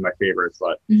necessarily my favorite,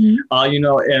 but and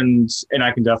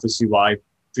I can definitely see why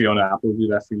Fiona Apple would do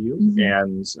that for you.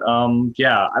 And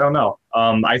I don't know.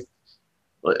 I'm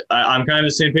kind of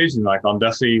the same page. Like I'm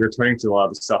definitely returning to a lot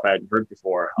of the stuff I hadn't heard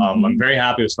before. I'm very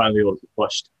happy I was finally able to be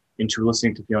pushed into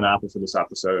listening to Fiona Apple for this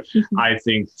episode. I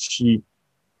think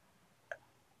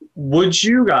would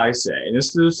you guys say, and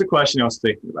this is the question I was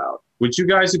thinking about, would you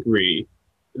guys agree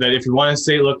that if you want to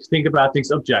say, look, think about things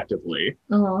objectively,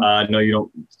 no, you don't,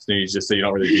 you just say you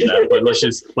don't really do that, but let's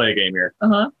just play a game here.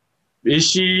 Is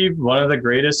she one of the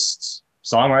greatest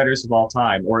songwriters of all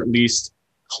time, or at least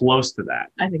close to that?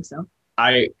 I think so.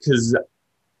 Because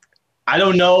I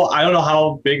don't know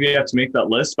how big they have to make that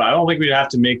list, but I don't think we'd have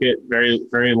to make it very,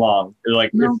 very long.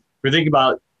 Like if we're thinking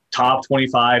about top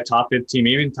 25, top 15,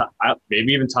 maybe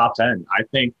even top 10, I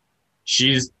think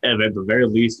she's at the very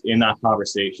least in that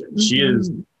conversation. She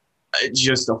is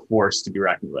just a force to be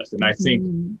reckoned with. And I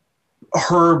think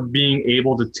her being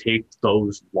able to take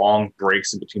those long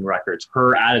breaks in between records,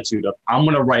 her attitude of, I'm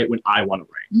going to write when I want to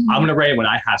write. I'm going to write when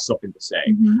I have something to say.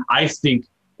 I think,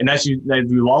 and as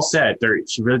we've all said,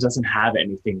 she really doesn't have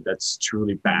anything that's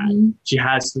truly bad.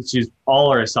 She's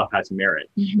all her stuff has merit.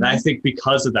 And I think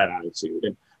because of that attitude,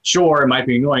 and sure, it might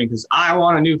be annoying because I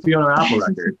want a new Fiona Apple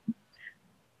record.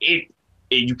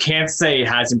 You can't say it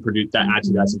hasn't produced that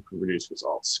attitude hasn't produced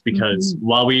results, because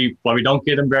while we don't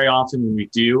get them very often, when we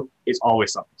do, it's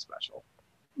always something special.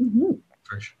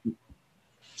 For sure.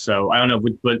 So I don't know,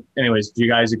 but anyways, do you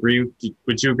guys agree?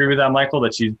 Would you agree with that, Michael?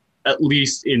 That she's at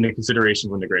least in the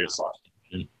consideration for the greatest song?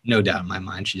 No doubt in my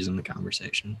mind, she's in the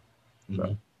conversation.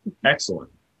 So, excellent.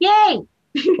 Yay!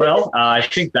 Well, I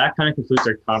think that kind of concludes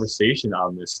our conversation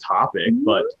on this topic.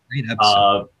 But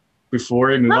before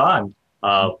we move on,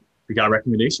 we got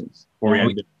recommendations before we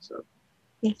end the episode.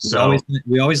 So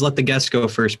we always let the guests go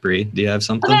first, Bree. Do you have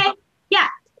something? Okay. Yeah.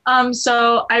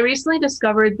 So I recently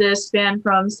discovered this band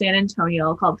from San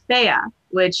Antonio called Fea,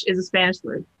 which is a Spanish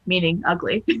word meaning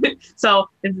ugly. So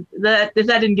if that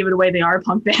didn't give it away, they are a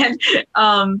punk band.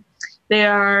 They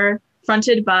are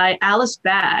fronted by Alice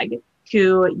Bagg,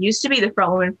 who used to be the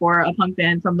frontwoman for a punk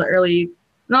band from the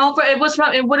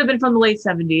it would have been from the late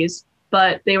 70s,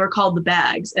 but they were called the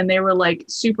Bags, and they were like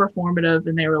super formative,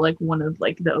 and they were like one of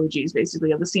like the OGs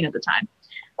basically of the scene at the time.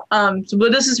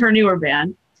 But this is her newer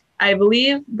band. I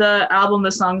believe the album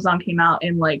the song's on came out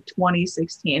in like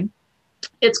 2016.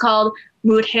 It's called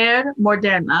Mujer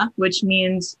Moderna, which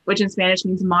in Spanish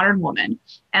means modern woman.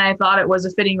 And I thought it was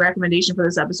a fitting recommendation for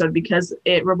this episode because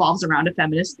it revolves around a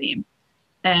feminist theme.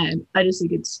 And I just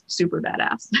think it's super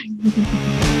badass.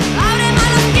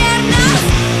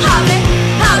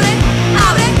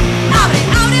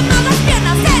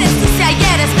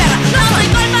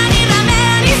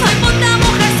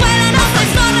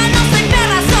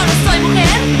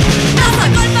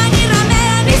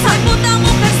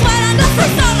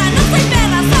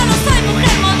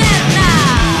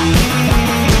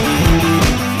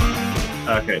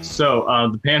 Okay, so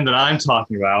the band that I'm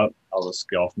talking about, I'll just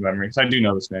go from memory because I do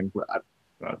know this band.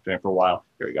 I've been for a while.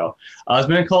 Here we go. It's a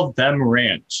band called Them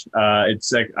Ranch.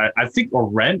 It's like I think or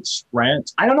Rent.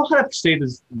 I don't know how to say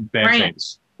this band name.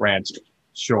 Ranch.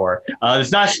 Sure.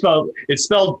 It's not spelled. It's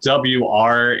spelled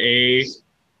WRANCH.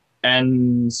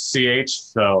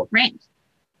 So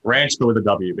Ranch, but with a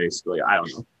W, basically. I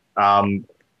don't know.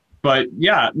 But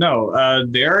yeah, no.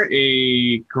 They're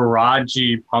a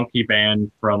garagey, punky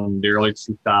band from the early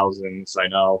 2000s. I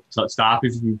know. So stop me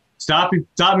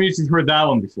if you've heard that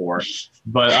one before.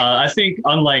 But I think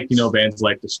unlike bands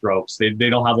like the Strokes, they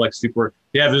don't have like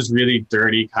they have this really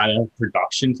dirty kind of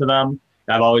production to them.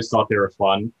 I've always thought they were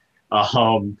fun.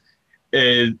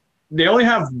 They only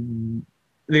have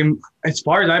as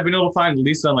far as I've been able to find, at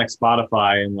least on like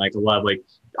Spotify and like a lot of like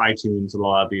iTunes and a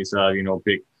lot of these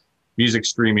big music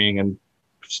streaming and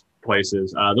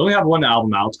places. They only have one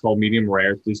album out. It's called Medium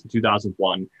Rare. It's released in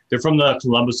 2001. They're from the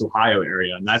Columbus, Ohio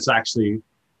area, and that's actually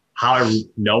how I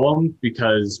know them,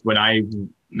 because when I think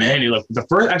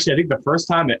the first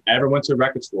time I ever went to a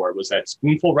record store was at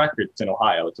Spoonful Records in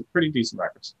Ohio. It's a pretty decent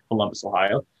record, Columbus,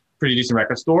 Ohio. Pretty decent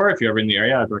record store. If you're ever in the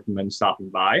area, I'd recommend stopping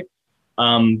by.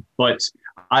 But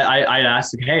I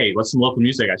asked, like, hey, what's some local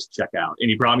music I should check out? And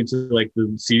he brought me to like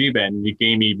the CD bin, and he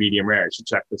gave me Medium Rare. I should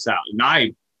check this out. And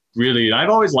I really, I've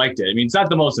always liked it. I mean, it's not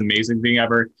the most amazing thing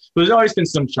ever, but there's always been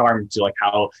some charm to like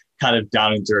how kind of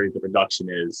down and dirty the production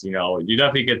is. You know, you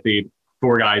definitely get the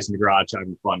four guys in the garage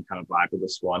having fun kind of vibe with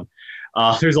this one.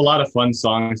 There's a lot of fun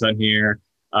songs on here.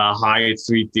 Hyatt,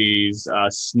 Sweet D's,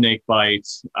 Snake Bite,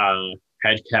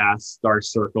 Headcast, Star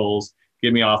Circles,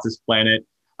 Get Me Off This Planet.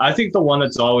 I think the one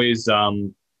that's always,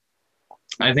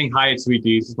 I think Hyatt, Sweet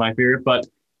D's is my favorite, but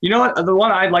you know what? The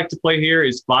one I'd like to play here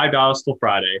is $5 Till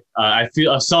Friday. I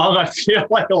feel a song I feel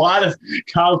like a lot of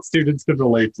college students could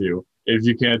relate to, if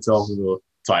you can't tell from the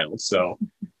title. So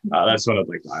that's what I'd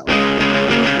like to highlight.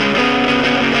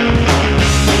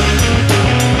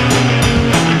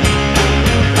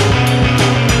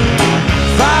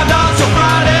 $5 till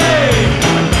Friday.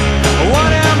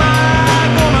 What am I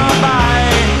gonna buy?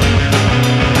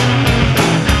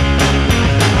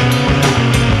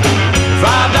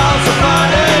 $5 till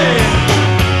Friday.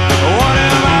 What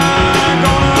am I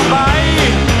gonna buy?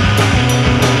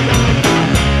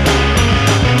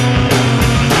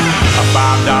 A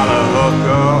 $5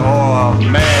 hooker or a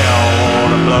mail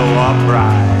to blow up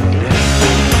bright.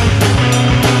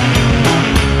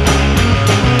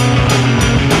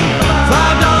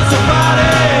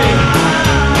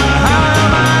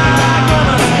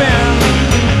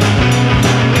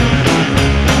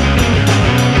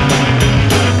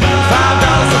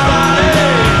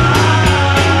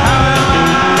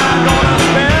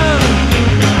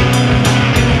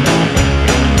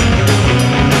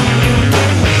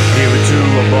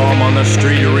 On the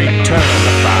street, return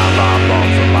the $5 bomb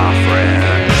for my friend.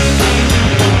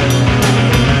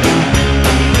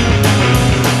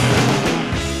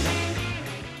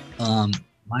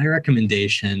 My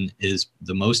recommendation is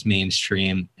the most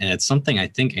mainstream, and it's something I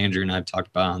think Andrew and I have talked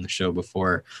about on the show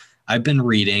before. I've been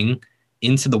reading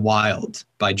Into the Wild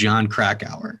by John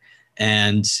Krakauer,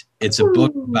 and it's a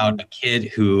book about a kid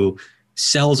who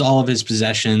sells all of his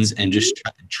possessions and just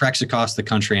treks across the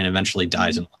country and eventually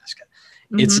dies in Alaska.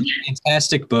 It's a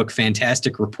fantastic book,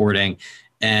 fantastic reporting,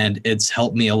 and it's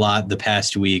helped me a lot the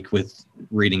past week with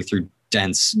reading through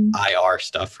dense IR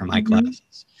stuff for my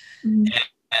classes. And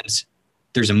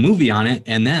there's a movie on it,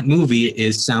 and that movie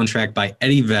is soundtracked by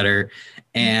Eddie Vedder,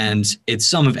 and it's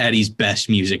some of Eddie's best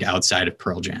music outside of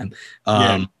Pearl Jam.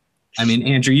 I mean,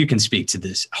 Andrew, you can speak to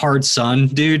this. Hard Sun,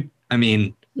 dude. I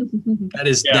mean, that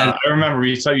is... Yeah, I remember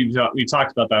we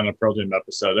talked about that in a Pearl Jam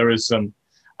episode. There was some...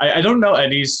 I don't know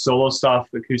Eddie's solo stuff,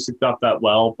 acoustic stuff that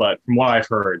well, but from what I've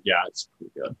heard, yeah, it's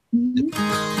pretty good.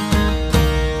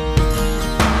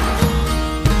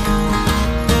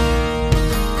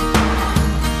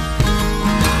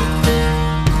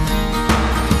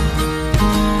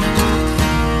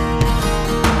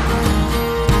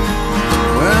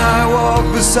 When I walk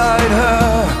beside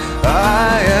her,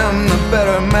 I am the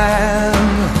better man.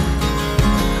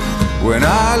 When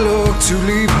I look to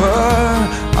leave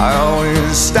her, I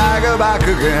always stagger back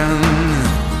again.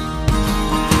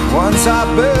 Once I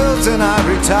built an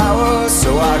ivory tower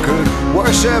so I could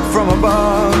worship from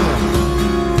above.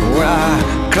 When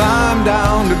I climbed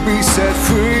down to be set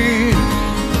free,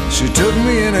 she took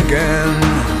me in again.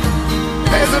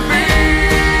 There's a big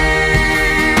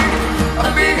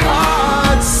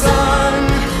hard sun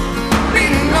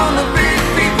beating on the big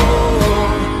people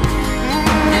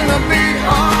in the big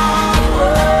hard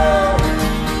world.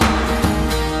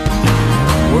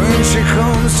 When she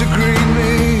comes to greet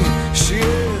me, she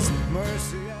is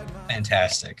mercy at my...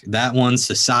 Fantastic. That one,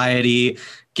 Society,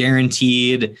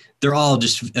 Guaranteed, they're all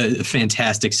just a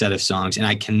fantastic set of songs, and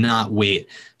I cannot wait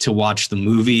to watch the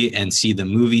movie and see the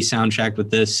movie soundtrack with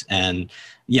this. And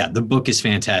yeah, the book is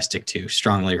fantastic too.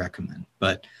 Strongly recommend.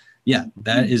 But yeah,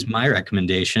 that is my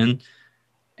recommendation.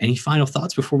 Any final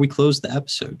thoughts before we close the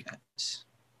episode, guys?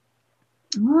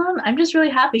 I'm just really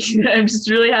happy. I'm just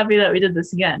really happy that we did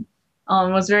this again.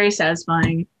 It was very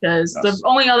satisfying because the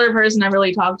only other person I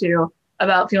really talked to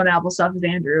about Fiona Apple stuff is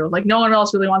Andrew. Like, no one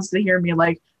else really wants to hear me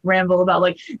like ramble about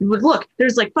like, look,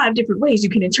 there's like 5 different ways you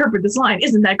can interpret this line.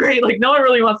 Isn't that great? Like, no one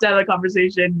really wants to have a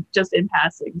conversation just in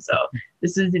passing. So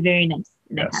this is very nice,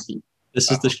 and I'm happy.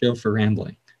 This is the show for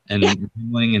rambling and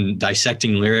rambling and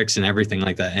dissecting lyrics and everything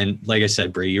like that. And like I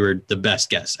said, Brie, you were the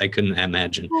best guest. I couldn't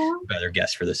imagine a better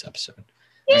guest for this episode.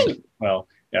 Well,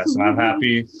 yes, and I'm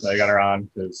happy that I got her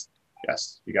on because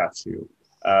yes, you got to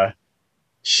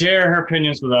share her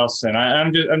opinions with us, and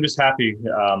I'm just happy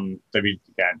that we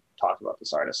again talked about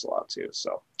this artist a lot too.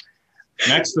 So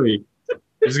next week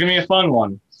is gonna be a fun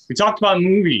one. We talked about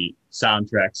movie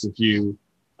soundtracks a few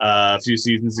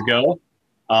seasons ago.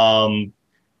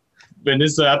 In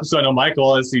this episode, I know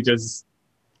Michael, as he just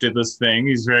did this thing,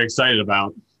 he's very excited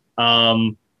about.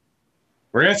 We're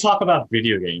gonna talk about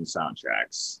video game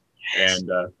soundtracks. And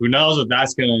who knows what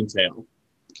that's going to entail.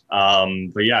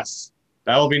 But yes,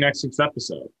 that will be next week's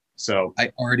episode. So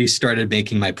I already started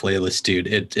making my playlist, dude.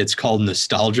 It's called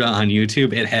Nostalgia on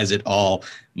YouTube. It has it all.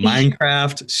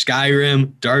 Minecraft,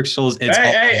 Skyrim, Dark Souls. It's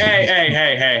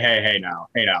hey now,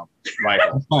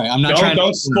 Michael. All right, I'm not trying.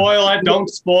 Don't spoil it. Don't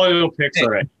spoil the picks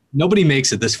already. Nobody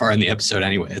makes it this far in the episode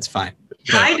anyway. It's fine.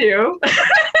 But I do.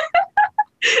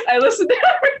 I listened to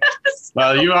every episode.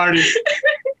 Well, you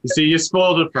see, you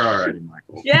spoiled it for already,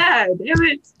 Michael. Yeah, damn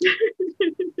it.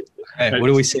 all right, what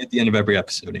do we say at the end of every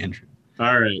episode, Andrew?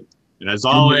 All right. And as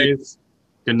always,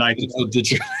 good night. Oh,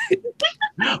 did you?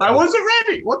 I wasn't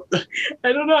ready. What the?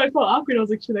 I don't know. I felt awkward. I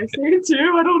was like, should I say it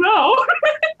too? I don't know.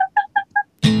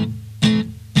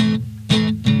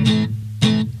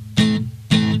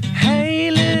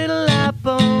 Hey, little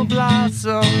apple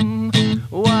blossom,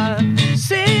 what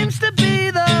seems to be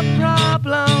the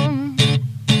problem?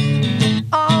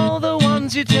 All the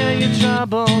ones you tell your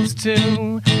troubles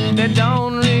to, they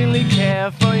don't really care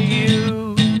for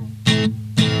you.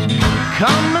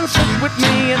 Come and sit with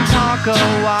me and talk a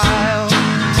while.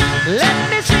 Let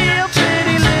me see your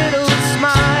pretty little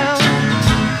smile.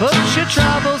 Put your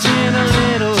troubles in a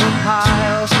little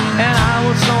pile, and I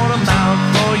will sort them out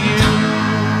for you.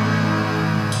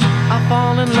 I'll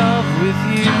fall in love with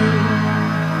you.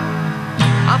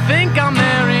 I think I'll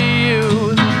marry